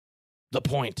 The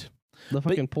point. The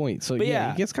fucking point. So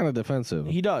yeah, he gets kind of defensive.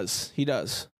 He does.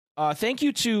 Thank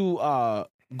you to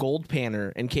Gold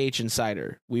Panner and KH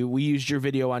Insider. We used your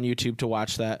video on YouTube to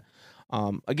watch that.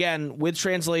 Again, with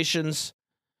translations,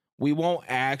 we won't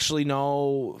actually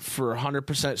know for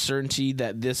 100% certainty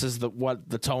that this is what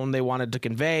the tone they wanted to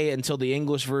convey until the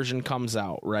English version comes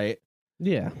out, right?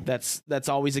 Yeah. That's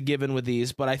always a given with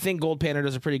these, but I think Gold Panner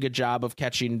does a pretty good job of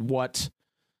catching what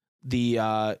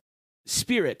the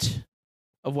spirit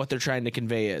of what they're trying to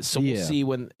convey is. So we'll see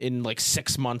when in like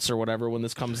 6 months or whatever, when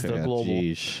this comes to global.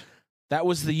 Geez. That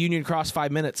was the Union Cross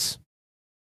 5 minutes.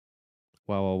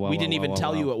 Wow. We didn't even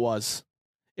tell you it was.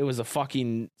 It was a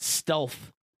fucking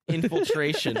stealth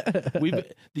infiltration. The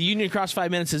Union Cross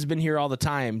 5 minutes has been here all the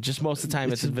time. Just most of the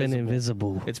time it's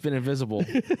invisible. It's been invisible.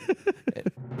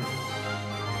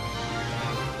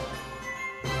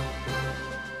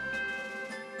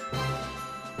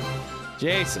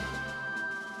 Jason.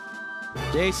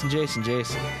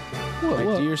 My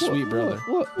dear sweet brother.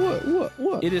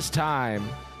 What? It is time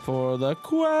for the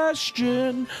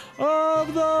question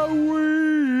of the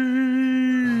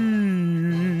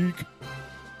week.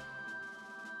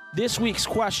 This week's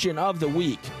question of the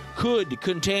week could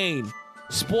contain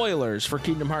spoilers for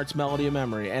Kingdom Hearts Melody of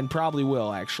Memory, and probably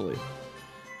will, actually.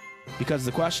 Because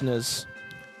the question is,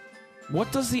 what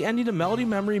does the ending of Melody of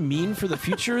Memory mean for the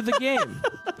future of the game?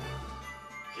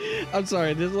 I'm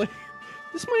sorry, this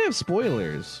might have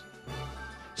spoilers.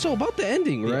 So about the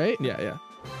ending, right? Yeah.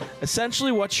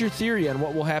 Essentially, what's your theory on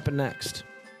what will happen next?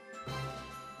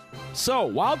 So,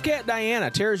 Wildcat Diana,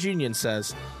 Terra's Union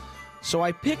says, so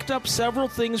I picked up several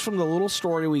things from the little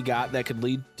story we got that could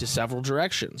lead to several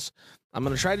directions. I'm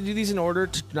going to try to do these in order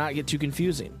to not get too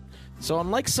confusing. So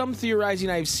unlike some theorizing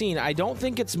I've seen, I don't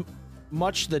think it's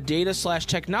much the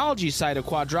data/technology side of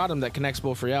Quadratum that connects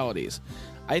both realities.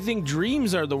 I think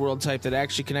dreams are the world type that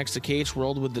actually connects the KH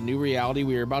world with the new reality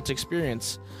we are about to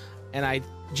experience. And I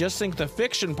just think the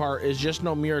fiction part is just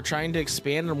Nomura trying to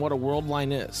expand on what a world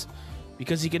line is.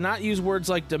 Because he cannot use words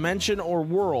like dimension or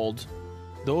world.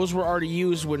 Those were already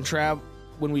used when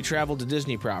we traveled to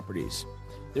Disney properties.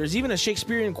 There's even a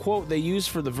Shakespearean quote they use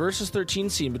for the Versus 13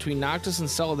 scene between Noctis and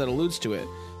Stella that alludes to it,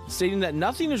 stating that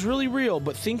nothing is really real,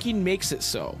 but thinking makes it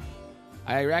so.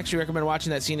 I actually recommend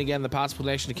watching that scene again. The possible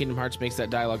connection to Kingdom Hearts makes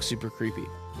that dialogue super creepy.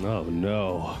 Oh,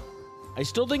 no. I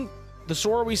still think the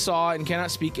Sora we saw in Cannot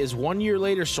Speak is 1 year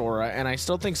later Sora, and I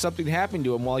still think something happened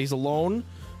to him while he's alone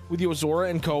with Yozora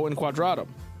and Co. in Quadratum.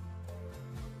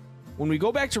 When we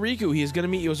go back to Riku, he is going to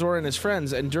meet Yozora and his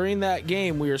friends, and during that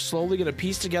game, we are slowly going to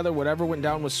piece together whatever went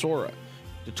down with Sora.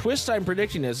 The twist I'm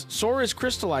predicting is Sora is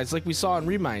crystallized like we saw in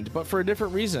Remind, but for a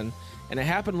different reason, and it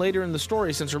happened later in the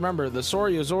story since remember, the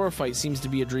Sora-Yozora fight seems to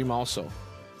be a dream also.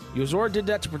 Yozora did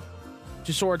that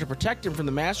to Sora to protect him from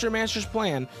the Master of Master's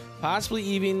plan, possibly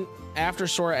even after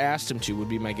Sora asked him to, would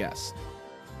be my guess.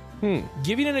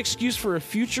 Giving an excuse for a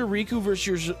future Riku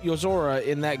versus Yozora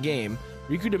in that game,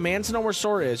 Riku demands to know where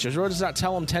Sora is. Yozora does not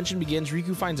tell him. Tension begins.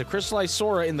 Riku finds a crystallized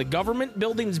Sora in the government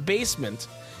building's basement,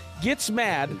 gets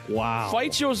mad,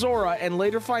 fights Yozora, and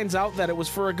later finds out that it was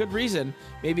for a good reason.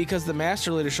 Maybe because the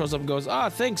Master later shows up and goes,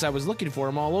 thanks, I was looking for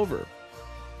him all over.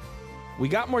 We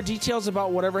got more details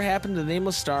about whatever happened to the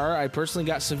Nameless Star. I personally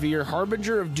got severe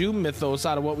Harbinger of Doom mythos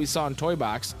out of what we saw in Toy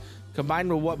Box,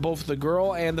 combined with what both the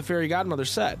girl and the fairy godmother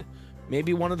said.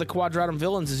 Maybe one of the Quadratum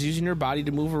villains is using her body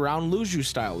to move around Luju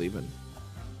style even.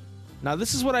 Now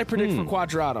this is what I predict for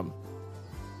Quadratum.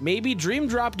 Maybe Dream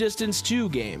Drop Distance 2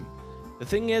 game. The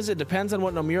thing is, it depends on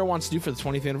what Nomura wants to do for the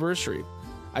 20th anniversary.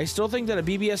 I still think that a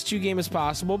BBS 2 game is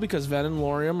possible because Ven and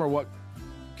Laurium are what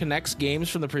connects games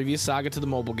from the previous saga to the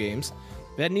mobile games.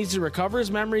 Ven needs to recover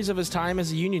his memories of his time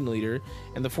as a Union leader,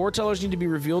 and the Foretellers need to be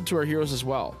revealed to our heroes as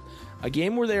well. A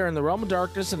game where they are in the realm of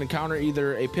darkness and encounter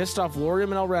either a pissed off Laurium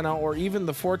and Elrena or even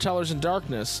the Foretellers in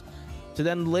darkness, to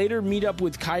then later meet up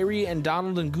with Kairi and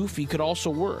Donald and Goofy could also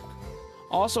work.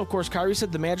 Also, of course, Kairi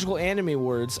said the magical anime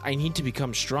words, I need to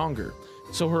become stronger.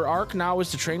 So her arc now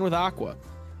is to train with Aqua.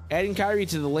 Adding Kairi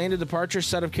to the Land of Departure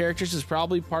set of characters is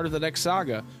probably part of the next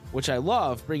saga, which I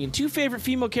love. Bringing two favorite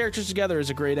female characters together is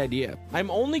a great idea.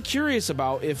 I'm only curious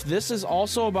about if this is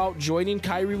also about joining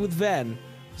Kairi with Ven,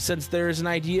 since there is an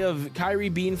idea of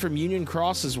Kairi being from Union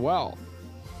Cross as well.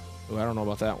 Oh, I don't know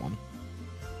about that one.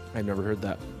 I've never heard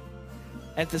that.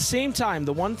 At the same time,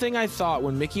 the one thing I thought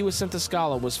when Mickey was sent to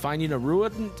Scala was finding a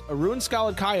ruined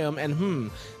Scala Kayam,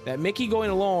 and that Mickey going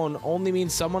alone only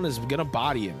means someone is gonna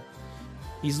body him.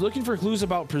 He's looking for clues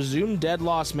about presumed dead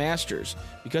lost masters,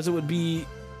 because it would be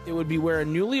where a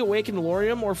newly awakened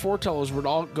Laurium or Foretellers would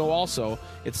all go also.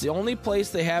 It's the only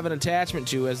place they have an attachment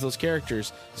to as those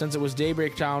characters, since it was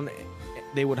Daybreak Town,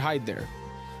 they would hide there.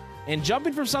 And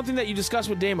jumping from something that you discussed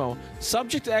with Damo,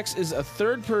 Subject X is a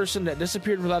third person that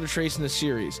disappeared without a trace in the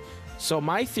series. So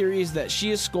my theory is that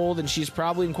she is Scold and she's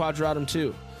probably in Quadratum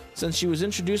too. Since she was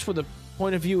introduced with a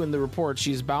point of view in the report,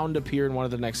 she's bound to appear in one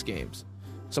of the next games.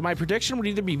 So my prediction would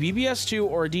either be BBS 2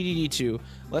 or DDD 2.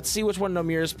 Let's see which one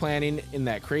Nomura is planning in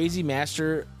that crazy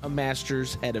Master of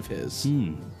Masters head of his.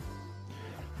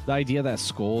 The idea that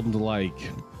Scold,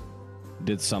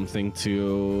 did something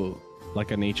to,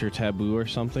 a nature taboo or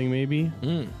something, maybe?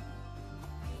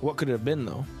 What could it have been,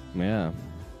 though? Yeah.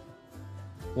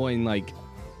 Well, and,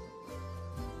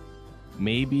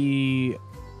 maybe...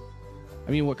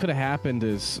 I mean, what could have happened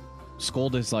is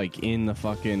Scold is, in the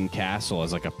fucking castle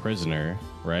as, a prisoner,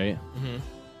 right?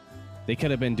 They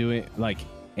could have been doing,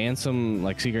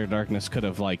 Ansem, Secret of Darkness could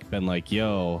have, been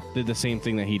yo, did the same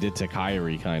thing that he did to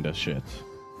Kairi kind of shit.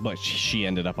 But she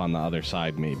ended up on the other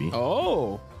side, maybe.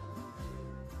 Oh.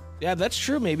 Yeah, that's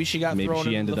true. Maybe she got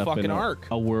thrown into the fucking arc.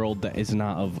 A world that is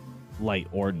not of light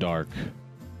or dark.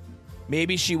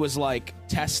 Maybe she was,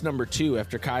 test number 2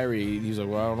 after Kairi. He's like,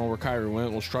 well, I don't know where Kairi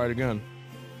went. Let's try it again.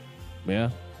 Yeah.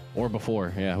 Or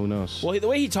before. Yeah, who knows? Well, the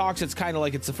way he talks, it's kind of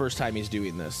like it's the first time he's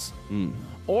doing this.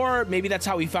 Or maybe that's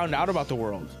how he found out about the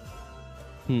world.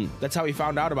 That's how he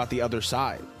found out about the other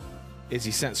side. Is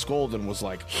he sent Scold and was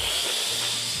like,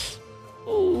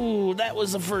 ooh, that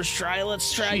was the first try.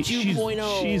 Let's try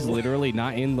 2.0. She's literally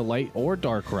not in the light or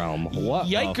dark realm. What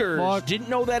Yikers. the fuck? Didn't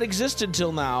know that existed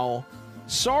till now.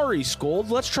 Sorry, Scold.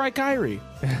 Let's try Kyrie.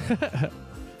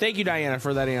 Thank you, Diana,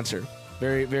 for that answer.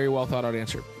 Very, very well thought out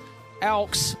answer.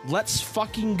 Elks, let's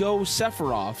fucking go.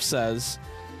 Sephiroth says,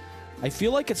 I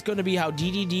feel like it's going to be how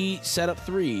DDD set up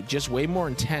 3, just way more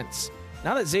intense.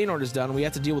 Now that Xehanort is done, we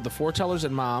have to deal with the Foretellers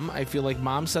and Mom. I feel like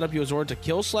Mom set up Yozora to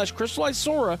kill/crystallize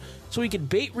Sora so he could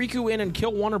bait Riku in and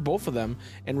kill one or both of them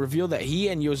and reveal that he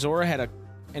and Yozora had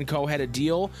a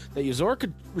deal that Yozora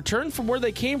could return from where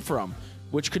they came from,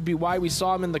 which could be why we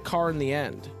saw him in the car in the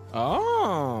end.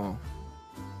 Oh.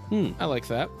 I like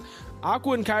that.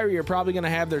 Aqua and Kyrie are probably going to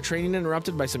have their training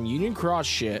interrupted by some Union Cross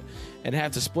shit and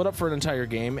have to split up for an entire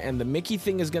game, and the Mickey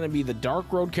thing is going to be the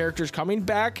Dark Road characters coming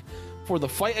back for the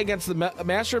fight against the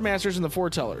Master of Masters and the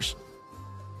Foretellers.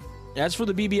 As for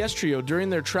the BBS trio, during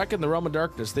their trek in the Realm of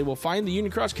Darkness, they will find the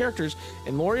Union Cross characters,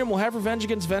 and Lorium will have revenge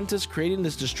against Ventus, creating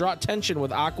this distraught tension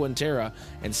with Aqua and Terra,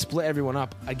 and split everyone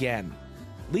up again.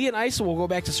 Lee and Isa will go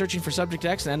back to searching for Subject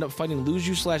X and end up fighting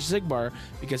Luju/Zigbar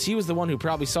because he was the one who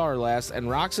probably saw her last, and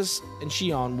Roxas and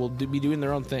Shion will be doing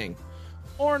their own thing.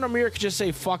 Or Namir could just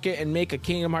say fuck it and make a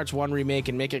Kingdom Hearts 1 remake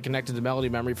and make it connected to Melody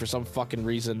Memory for some fucking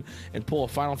reason and pull a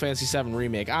Final Fantasy 7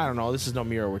 remake. I don't know. This is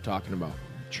Namir we're talking about.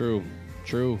 True.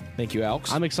 Thank you,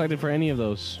 Alex. I'm excited for any of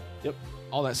those. Yep.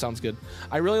 All that sounds good.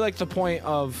 I really like the point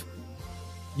of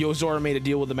Yozora made a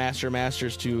deal with the Master of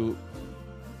Masters to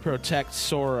protect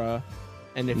Sora,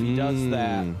 and if he does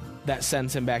that, that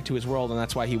sends him back to his world, and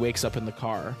that's why he wakes up in the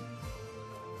car.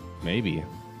 Maybe.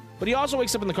 But he also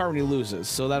wakes up in the car when he loses,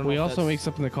 so that he also wakes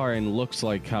up in the car and looks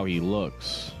like how he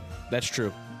looks. That's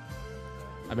true.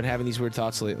 I've been having these weird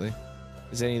thoughts lately.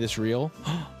 Is any of this real?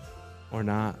 Or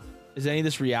not? Is any of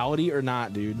this reality or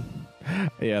not, dude?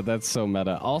 Yeah, that's so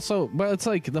meta. Also, but it's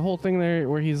like the whole thing there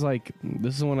where he's like,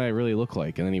 this is what I really look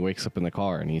like, and then he wakes up in the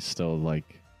car and he's still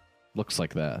like, looks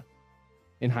like that.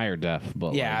 In higher def,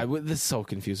 but yeah, this is so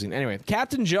confusing. Anyway,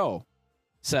 Captain Joe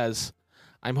says,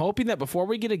 I'm hoping that before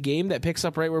we get a game that picks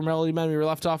up right where Melody Memory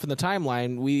left off in the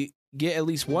timeline, we get at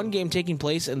least one game taking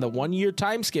place in the 1 year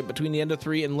time skip between the end of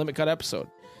 3 and Limit Cut episode.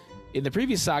 In the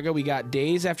previous saga, we got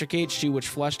days after KH2, which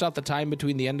fleshed out the time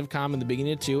between the end of Com and the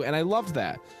beginning of 2, and I loved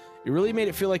that. It really made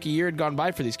it feel like a year had gone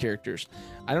by for these characters.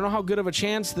 I don't know how good of a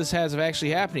chance this has of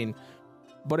actually happening,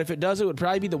 but if it does, it would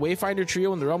probably be the Wayfinder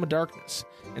trio in the Realm of Darkness.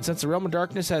 And since the Realm of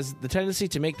Darkness has the tendency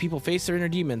to make people face their inner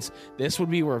demons, this would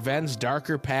be where Ven's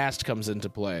darker past comes into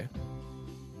play.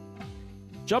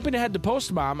 Jumping ahead to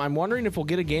Post-Mom, I'm wondering if we'll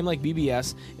get a game like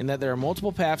BBS in that there are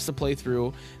multiple paths to play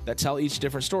through that tell each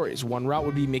different stories. One route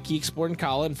would be Mickey exploring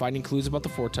Kala and finding clues about the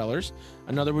Foretellers.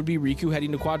 Another would be Riku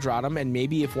heading to Quadratum, and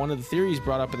maybe if one of the theories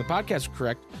brought up in the podcast were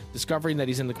correct, discovering that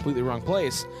he's in the completely wrong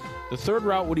place. The third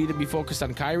route would either be focused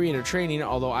on Kyrie and her training,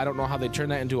 although I don't know how they turn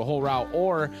that into a whole route,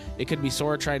 or it could be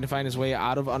Sora trying to find his way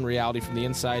out of unreality from the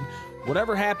inside.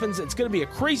 Whatever happens, it's going to be a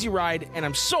crazy ride, and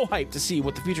I'm so hyped to see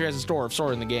what the future has in store of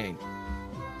Sora and the gang.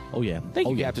 Oh, yeah. Thank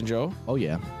you, Captain Joe. Oh,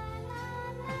 yeah.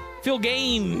 Phil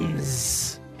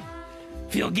Games.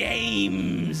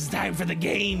 Time for the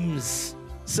games.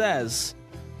 Says,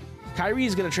 Kyrie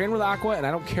is going to train with Aqua, and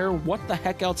I don't care what the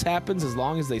heck else happens as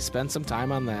long as they spend some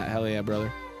time on that. Hell yeah,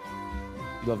 brother.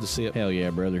 Love to see it. Hell yeah,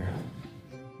 brother.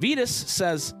 Vetus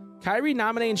says, Kyrie,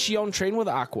 Naminé, and Shion train with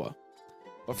Aqua.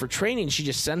 But for training, she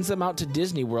just sends them out to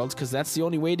Disney Worlds because that's the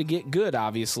only way to get good,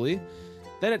 obviously.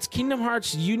 Then it's Kingdom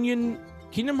Hearts Union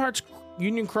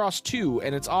Cross 2,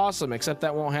 and it's awesome, except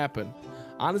that won't happen.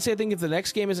 Honestly, I think if the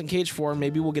next game isn't Cage 4,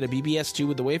 maybe we'll get a BBS 2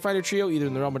 with the Wayfinder trio, either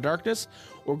in the Realm of Darkness,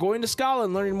 or going to Scala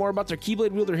and learning more about their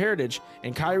Keyblade wielder heritage,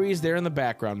 and Kyrie is there in the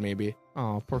background, maybe.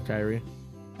 Oh, poor Kyrie.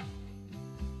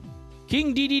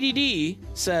 King DDDD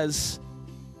says,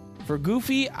 for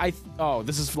Goofy,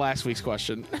 this is last week's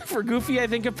question. For Goofy, I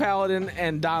think of Paladin,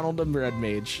 and Donald a Red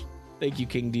Mage. Thank you,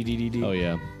 King DDDD. Oh,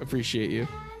 yeah. Appreciate you.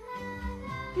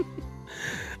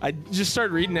 I just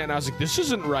started reading it and I was like, this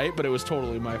isn't right, but it was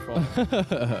totally my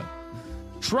fault.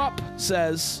 Trupp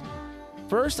says,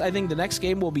 first, I think the next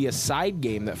game will be a side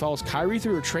game that follows Kyrie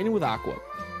through her training with Aqua.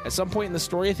 At some point in the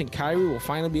story, I think Kyrie will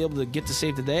finally be able to get to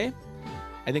save the day.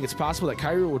 I think it's possible that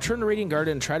Kyrie will return to Radiant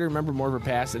Garden and try to remember more of her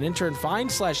past, and in turn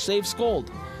find/save Scold.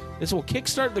 This will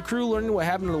kickstart the crew learning what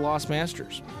happened to the Lost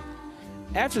Masters.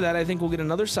 After that, I think we'll get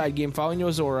another side game following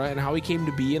Yozora and how he came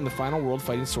to be in the final world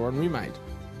fighting Sora and Remind.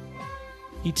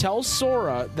 He tells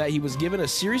Sora that he was given a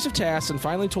series of tasks and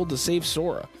finally told to save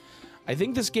Sora. I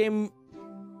think this game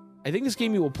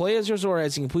you will play as Yozora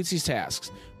as he completes these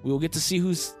tasks. We will get to see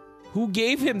who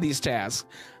gave him these tasks.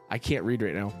 I can't read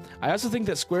right now. I also think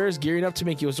that Square is gearing up to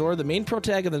make Yozora the main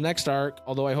protag of the next arc,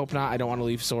 although I hope not. I don't want to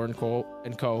leave Sora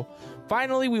and Co.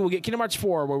 Finally, we will get Kingdom Hearts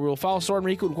 4, where we will follow Sora and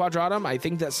Riku to Quadratum. I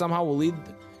think that somehow will lead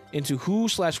into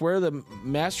who/where the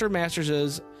Master of Masters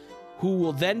is, who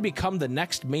will then become the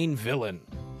next main villain.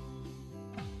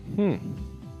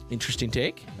 Interesting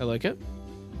take. I like it.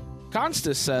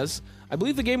 Constus says, I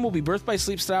believe the game will be birthed by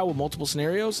sleep style with multiple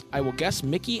scenarios. I will guess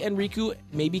Mickey and Riku,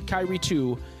 maybe Kairi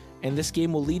too, and this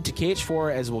game will lead to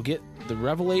KH4 as we'll get the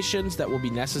revelations that will be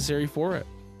necessary for it.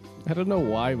 I don't know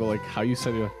why, but like how you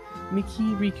said it, Mickey,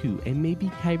 Riku, and maybe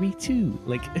Kairi too.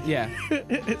 Like, Yeah.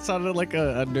 it sounded like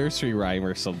a nursery rhyme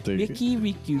or something. Mickey,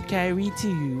 Riku, Kairi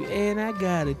too, and I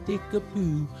gotta take a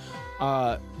poo.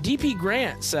 DP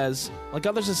Grant says, like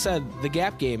others have said, the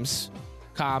Gap games,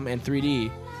 Com and 3D,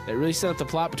 that really set up the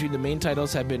plot between the main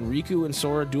titles have been Riku and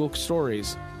Sora dual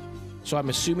stories. So I'm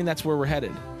assuming that's where we're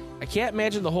headed. I can't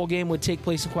imagine the whole game would take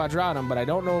place in Quadratum, but I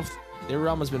don't know if their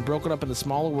realm has been broken up into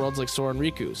smaller worlds like Sora and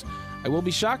Riku's. I will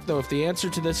be shocked, though, if the answer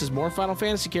to this is more Final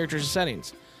Fantasy characters and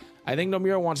settings. I think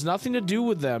Nomura wants nothing to do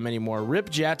with them anymore. Rip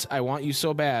Jet, I want you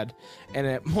so bad. And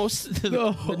at most of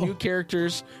the new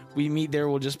characters we meet there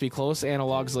will just be close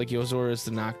analogs like Yozora is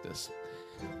to Noctis.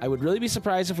 I would really be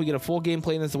surprised if we get a full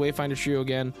gameplay as the Wayfinder trio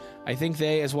again. I think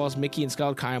they, as well as Mickey and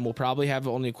Scarlet Kaim, will probably have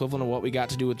only equivalent of what we got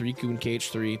to do with Riku and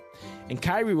KH3. And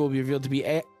Kairi will be revealed to be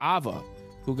Ava,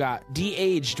 who got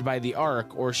de-aged by the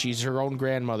Ark, or she's her own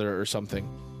grandmother or something.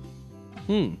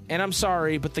 And I'm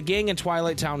sorry, but the gang in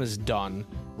Twilight Town is done.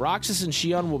 Roxas and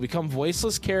Shion will become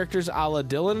voiceless characters a la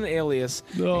Dylan and Alias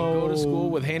and go to school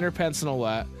with Hainer, Pence, and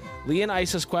Olette. Lee and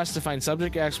Isa's quest to find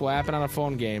Subject X will happen on a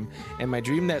phone game, and my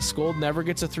dream that Scold never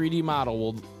gets a 3D model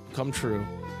will come true.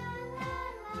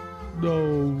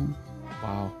 No.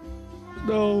 Wow.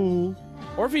 No.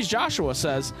 Orpheus Joshua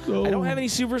says, No. I don't have any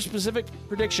super specific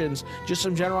predictions, just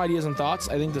some general ideas and thoughts.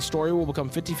 I think the story will become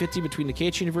 50-50 between the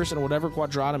KH universe and whatever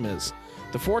Quadratum is.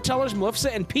 The foretellers,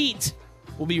 Maleficent and Pete,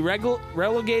 will be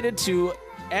relegated to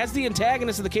as the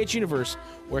antagonists of the KH universe,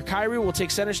 where Kairi will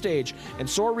take center stage, and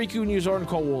Sora, Riku, and Yuzor and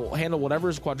Cole will handle whatever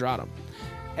is Quadratum.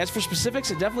 As for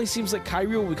specifics, it definitely seems like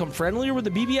Kairi will become friendlier with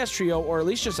the BBS trio, or at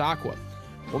least just Aqua.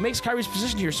 What makes Kairi's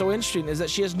position here so interesting is that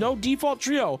she has no default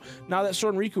trio now that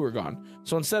Sora and Riku are gone.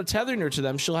 So instead of tethering her to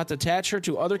them, she'll have to attach her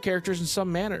to other characters in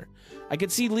some manner. I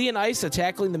could see Lee and Isa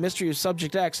tackling the mystery of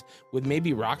Subject X, with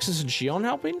maybe Roxas and Shion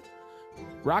helping?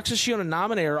 Roxas, Shion, and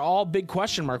Naminé are all big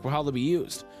question mark for how they'll be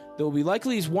used. There will be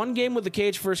likely one game with the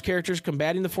KH first characters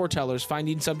combating the foretellers,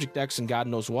 finding Subject X, and God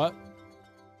knows what.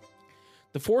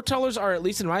 The foretellers are, at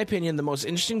least in my opinion, the most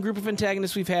interesting group of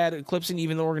antagonists we've had, eclipsing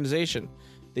even the organization.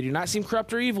 They do not seem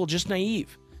corrupt or evil, just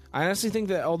naive. I honestly think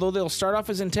that although they'll start off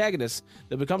as antagonists,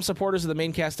 they'll become supporters of the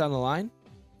main cast down the line.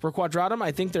 For Quadratum,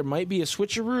 I think there might be a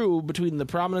switcheroo between the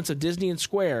prominence of Disney and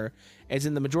Square, as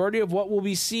in the majority of what will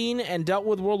be seen and dealt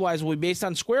with worldwide will be based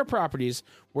on Square properties,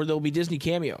 where there will be Disney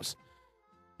cameos.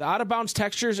 The out-of-bounds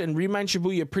textures and Remind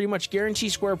Shibuya pretty much guarantee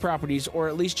Square properties, or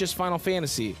at least just Final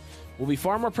Fantasy, will be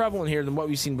far more prevalent here than what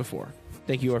we've seen before.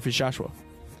 Thank you, Orpheus Joshua.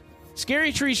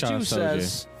 Scary Trees 2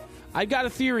 says, I've got a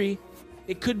theory.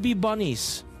 It could be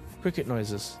bunnies. Cricket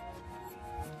noises.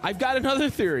 I've got another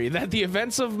theory that the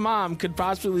events of Mom could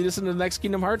possibly lead us into the next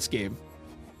Kingdom Hearts game.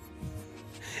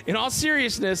 In all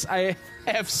seriousness, I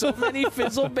have so many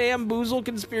fizzle bamboozle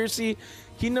conspiracy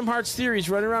Kingdom Hearts theories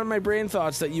running around in my brain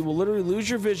thoughts that you will literally lose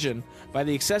your vision by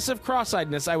the excessive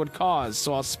cross-eyedness I would cause,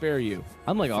 so I'll spare you.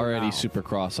 I'm like already now. super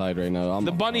cross-eyed right now.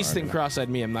 The bunnies thing cross-eyed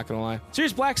me, I'm not going to lie.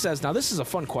 Sirius Black says, now this is a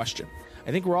fun question. I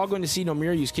think we're all going to see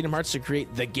Nomura use Kingdom Hearts to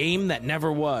create the game that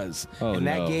never was. And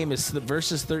that game is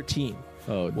Versus 13.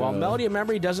 While Melody of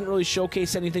Memory doesn't really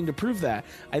showcase anything to prove that,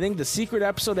 I think the secret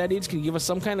episode endings can give us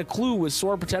some kind of clue with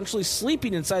Sora potentially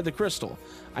sleeping inside the crystal.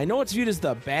 I know it's viewed as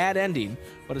the bad ending,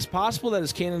 but it's possible that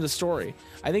it's canon to the story.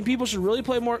 I think people should really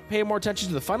pay more attention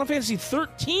to the Final Fantasy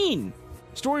 13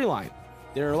 storyline.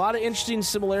 There are a lot of interesting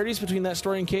similarities between that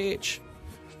story and KH.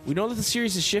 We know that the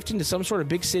series is shifting to some sort of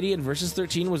big city, and Versus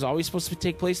 13 was always supposed to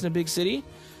take place in a big city.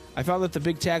 I found that the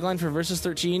big tagline for Versus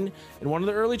 13 in one of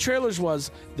the early trailers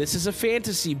was, "This is a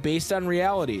fantasy based on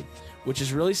reality," which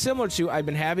is really similar to "I've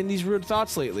been having these weird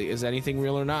thoughts lately, is anything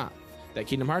real or not?" that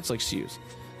Kingdom Hearts likes to use.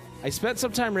 I spent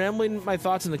some time rambling my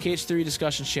thoughts in the KH3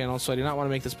 discussions channel, so I do not want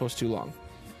to make this post too long.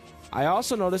 I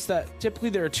also noticed that typically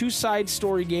there are 2 side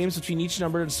story games between each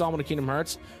numbered installment of Kingdom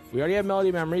Hearts. We already have Melody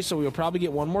of Memory, so we will probably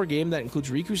get one more game that includes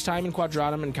Riku's time in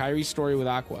Quadratum and Kairi's story with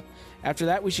Aqua. After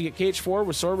that, we should get KH4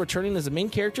 with Sora returning as the main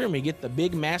character, and we get the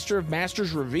big Master of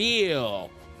Masters reveal.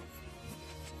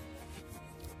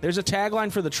 There's a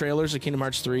tagline for the trailers of Kingdom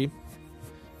Hearts 3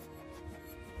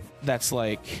 that's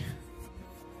like,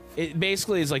 it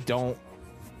basically is like, don't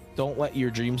let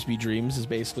your dreams be dreams, is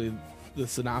basically the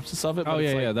synopsis of it. Oh,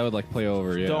 yeah, that would like play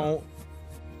over, yeah.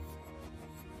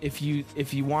 if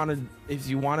you want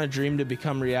a dream to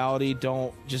become reality,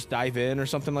 don't just dive in or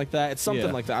something like that. It's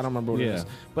something like that. I don't remember what it is,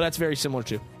 but that's very similar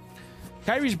too.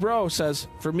 Kyrie's bro says,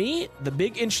 for me, the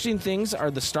big interesting things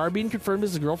are the star being confirmed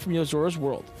as the girl from Yozora's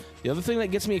world. The other thing that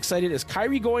gets me excited is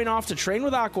Kyrie going off to train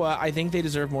with Aqua. I think they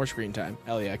deserve more screen time.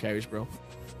 Hell yeah, Kyrie's bro.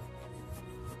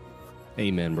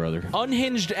 Amen, brother.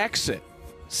 Unhinged Exit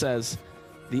says,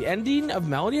 the ending of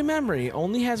Melody of Memory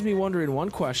only has me wondering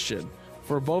one question.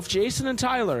 For both Jason and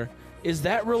Tyler, is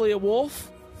that really a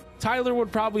wolf? Tyler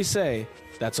would probably say,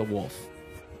 that's a wolf.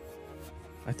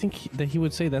 I think that he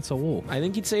would say that's a wolf. I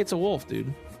think he'd say it's a wolf,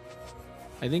 dude.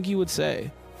 I think he would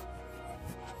say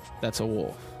that's a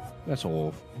wolf. That's a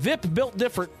wolf. Vip Built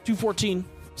Different 214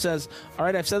 says, all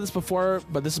right, I've said this before,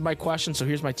 but this is my question, so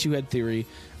here's my two-head theory.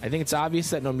 I think it's obvious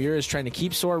that Nomura is trying to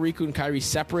keep Sora, Riku, and Kairi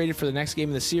separated for the next game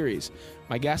in the series.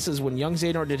 My guess is when young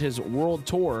Xehanort did his world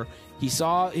tour, he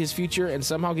saw his future and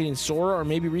somehow getting Sora or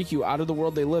maybe Riku out of the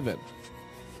world they live in.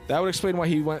 That would explain why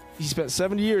he spent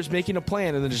 70 years making a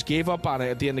plan and then just gave up on it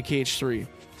at the end of KH3.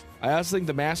 I also think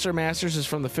the Master of Masters is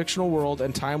from the fictional world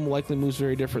and time likely moves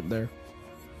very different there.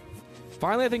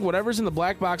 Finally, I think whatever's in the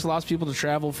black box allows people to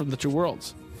travel from the two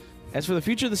worlds. As for the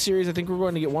future of the series, I think we're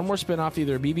going to get one more spin-off,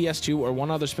 either a BBS2 or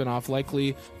one other spin-off,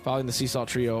 likely following the Sea Salt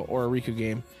Trio or a Riku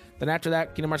game. Then after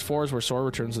that, Kingdom Hearts 4 is where Sora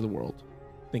returns to the world.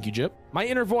 Thank you, Jip. My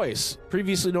Inner Voice,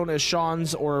 previously known as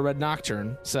Sean's or a Red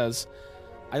Nocturne, says,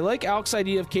 I like Alex's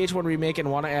idea of KH1 Remake and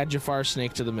want to add Jafar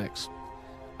Snake to the mix.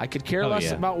 I could care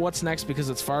less about what's next because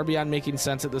it's far beyond making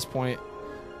sense at this point.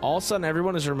 All of a sudden,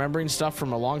 everyone is remembering stuff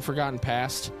from a long-forgotten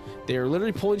past. They are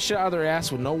literally pulling shit out of their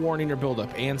ass with no warning or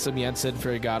build-up. Ansem, Yensid,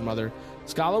 Fairy Godmother.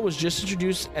 Scala was just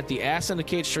introduced at the ass end of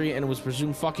KH3 and was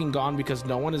presumed fucking gone because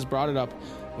no one has brought it up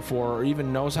before or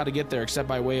even knows how to get there except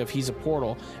by way of he's a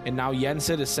portal. And now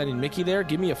Yensid is sending Mickey there?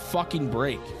 Give me a fucking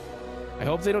break. I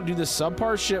hope they don't do this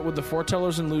subpar shit with the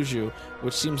Foretellers and Luju,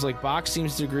 which seems like Box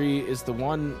seems to agree is the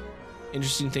one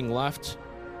interesting thing left.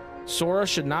 Sora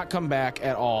should not come back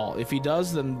at all. If he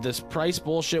does, then this price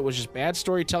bullshit was just bad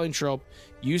storytelling trope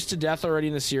used to death already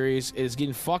in the series. It is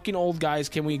getting fucking old, guys.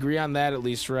 Can we agree on that at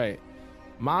least, right?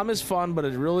 Mom is fun, but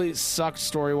it really sucked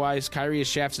story-wise. Kyrie is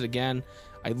shafted again.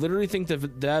 I literally think the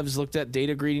devs looked at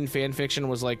data greeting fanfiction and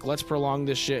was like, let's prolong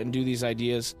this shit and do these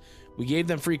ideas. We gave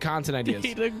them free content ideas.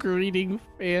 Data greeting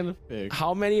fanfic.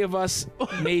 How many of us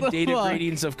made data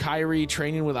greetings of Kyrie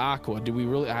training with Aqua? Do we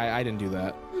really? I didn't do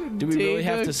that. Do we really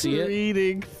have to see it?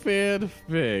 Greeting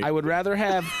fanfic. I would rather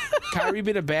have Kyrie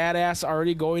been a badass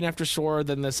already going after Sora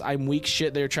than this I'm weak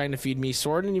shit they're trying to feed me.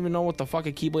 Sora didn't even know what the fuck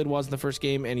a Keyblade was in the first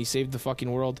game, and he saved the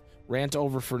fucking world. Rant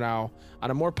over for now.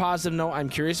 On a more positive note, I'm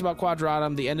curious about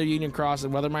Quadratum, the end of Union Cross,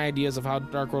 and whether my ideas of how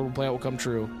Dark Road will play out will come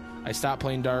true. I stopped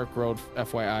playing Dark Road,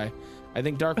 FYI. I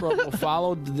think Dark Road will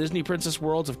follow the Disney Princess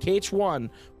worlds of KH1,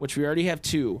 which we already have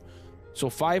 2.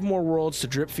 So 5 more worlds to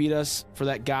drip feed us for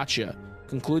that gotcha.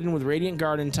 Concluding with Radiant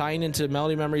Garden tying into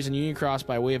Melody Memories and Union Cross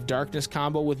by way of Darkness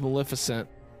combo with Maleficent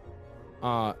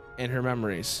and her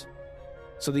memories.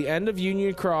 So the end of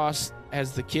Union Cross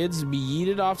has the kids be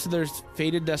yeeted off to their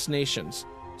fated destinations.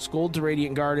 Scold to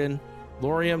Radiant Garden,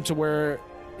 Lorium to where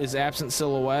his absent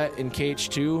silhouette in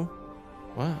KH2.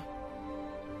 Wow.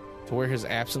 To where his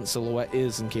absent silhouette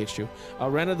is in KH2.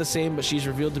 Rena the same, but she's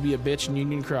revealed to be a bitch in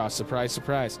Union Cross. Surprise,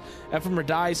 surprise. Ephemer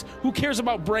dies. Who cares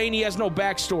about Brain? He has no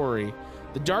backstory.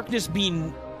 The darkness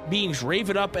beings rave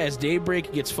it up as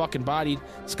Daybreak gets fucking bodied.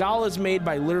 Scala is made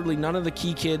by literally none of the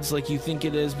key kids like you think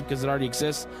it is because it already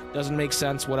exists. Doesn't make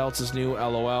sense. What else is new?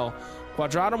 LOL.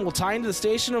 Quadratum will tie into the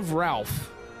station of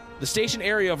Ralph. The station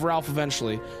area of Ralph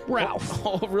eventually. Ralph.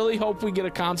 I really hope we get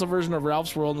a console version of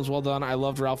Ralph's World, and it was well done. I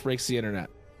loved Ralph Breaks the Internet.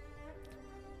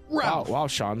 Ralph. Wow,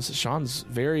 Sean's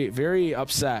very, very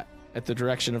upset at the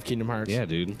direction of Kingdom Hearts. Yeah,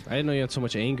 dude. I didn't know you had so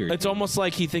much anger. It's almost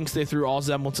like he thinks they threw all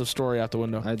semblance of story out the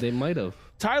window. They might have.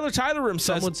 Tyler Rim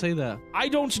says, Some would say that. I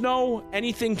don't know.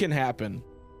 Anything can happen.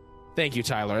 Thank you,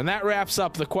 Tyler. And that wraps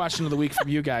up the question of the week from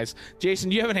you guys. Jason,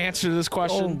 do you have an answer to this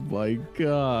question? Oh, my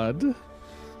God.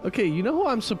 Okay, you know who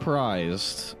I'm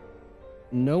surprised?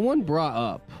 No one brought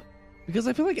up. Because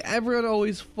I feel like everyone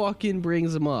always fucking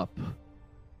brings him up.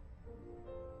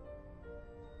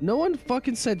 No one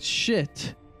fucking said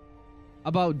shit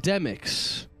about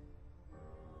Demix.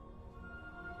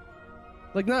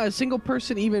 Like, not a single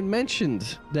person even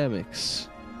mentioned Demix.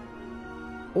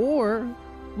 Or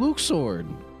Luxord.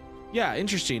 Yeah,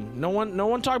 interesting. No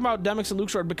one talking about Demix and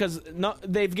Luxord because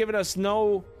they've given us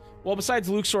no... Well, besides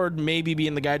Luxord maybe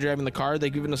being the guy driving the car,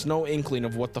 they've given us no inkling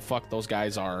of what the fuck those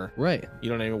guys are. Right. You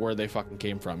know what I mean? Where they fucking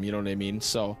came from. You know what I mean?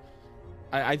 So,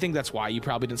 I think that's why you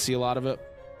probably didn't see a lot of it.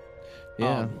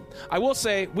 Yeah. I will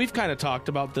say we've kind of talked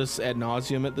about this ad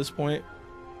nauseum at this point,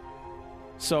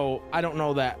 so I don't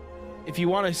know that. If you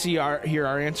want to hear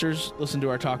our answers, listen to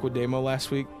our talk with Damo last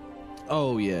week.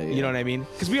 Oh yeah. You know what I mean?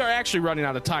 Because we are actually running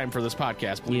out of time for this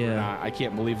podcast. Believe it or not, I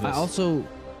can't believe this.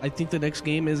 I think the next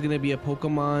game is going to be a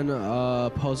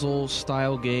Pokemon puzzle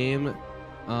style game,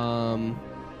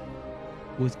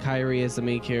 with Kyrie as the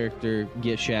main character.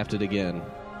 Get shafted again.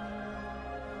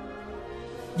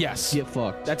 Yes. Get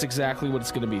fucked. That's exactly what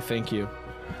it's going to be. Thank you.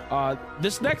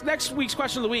 This next week's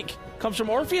question of the week comes from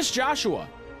Orpheus Joshua,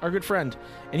 our good friend.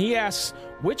 And he asks,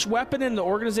 which weapon in the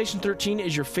Organization 13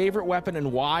 is your favorite weapon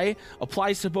and why?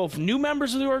 Applies to both new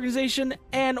members of the organization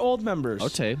and old members.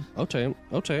 Okay.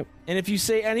 And if you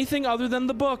say anything other than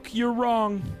the book, you're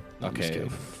wrong. No, I'm just Okay. kidding.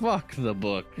 Fuck the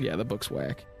book. Yeah, the book's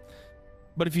whack.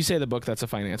 But if you say the book, that's a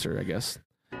fine answer, I guess.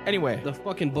 Anyway. The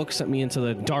fucking book sent me into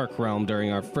the dark realm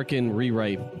during our freaking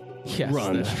rewrite Yes,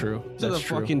 run. that's true. To the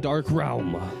fucking dark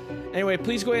realm. Anyway,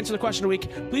 please go answer the question of the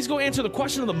week. Please go answer the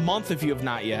question of the month if you have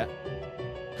not yet.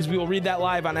 Because we will read that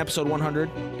live on episode 100,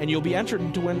 and you'll be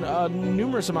entered to win a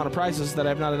numerous amount of prizes that I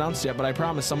have not announced yet, but I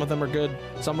promise some of them are good,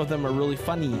 some of them are really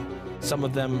funny, some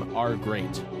of them are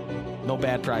great. No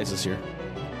bad prizes here.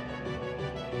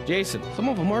 Jason. Some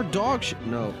of them are dog shit.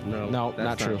 No, No,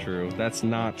 that's not true. That's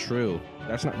not true.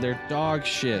 That's not. They're dog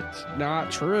shit.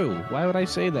 Not true. Why would I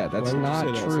say that? That's Why would you not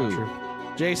say that? true. It's not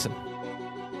true. Jason.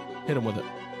 Hit him with it.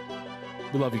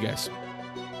 We love you guys.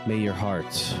 May your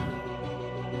hearts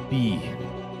be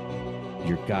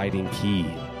your guiding key.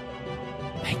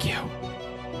 Thank you.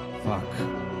 Fuck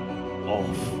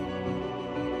off.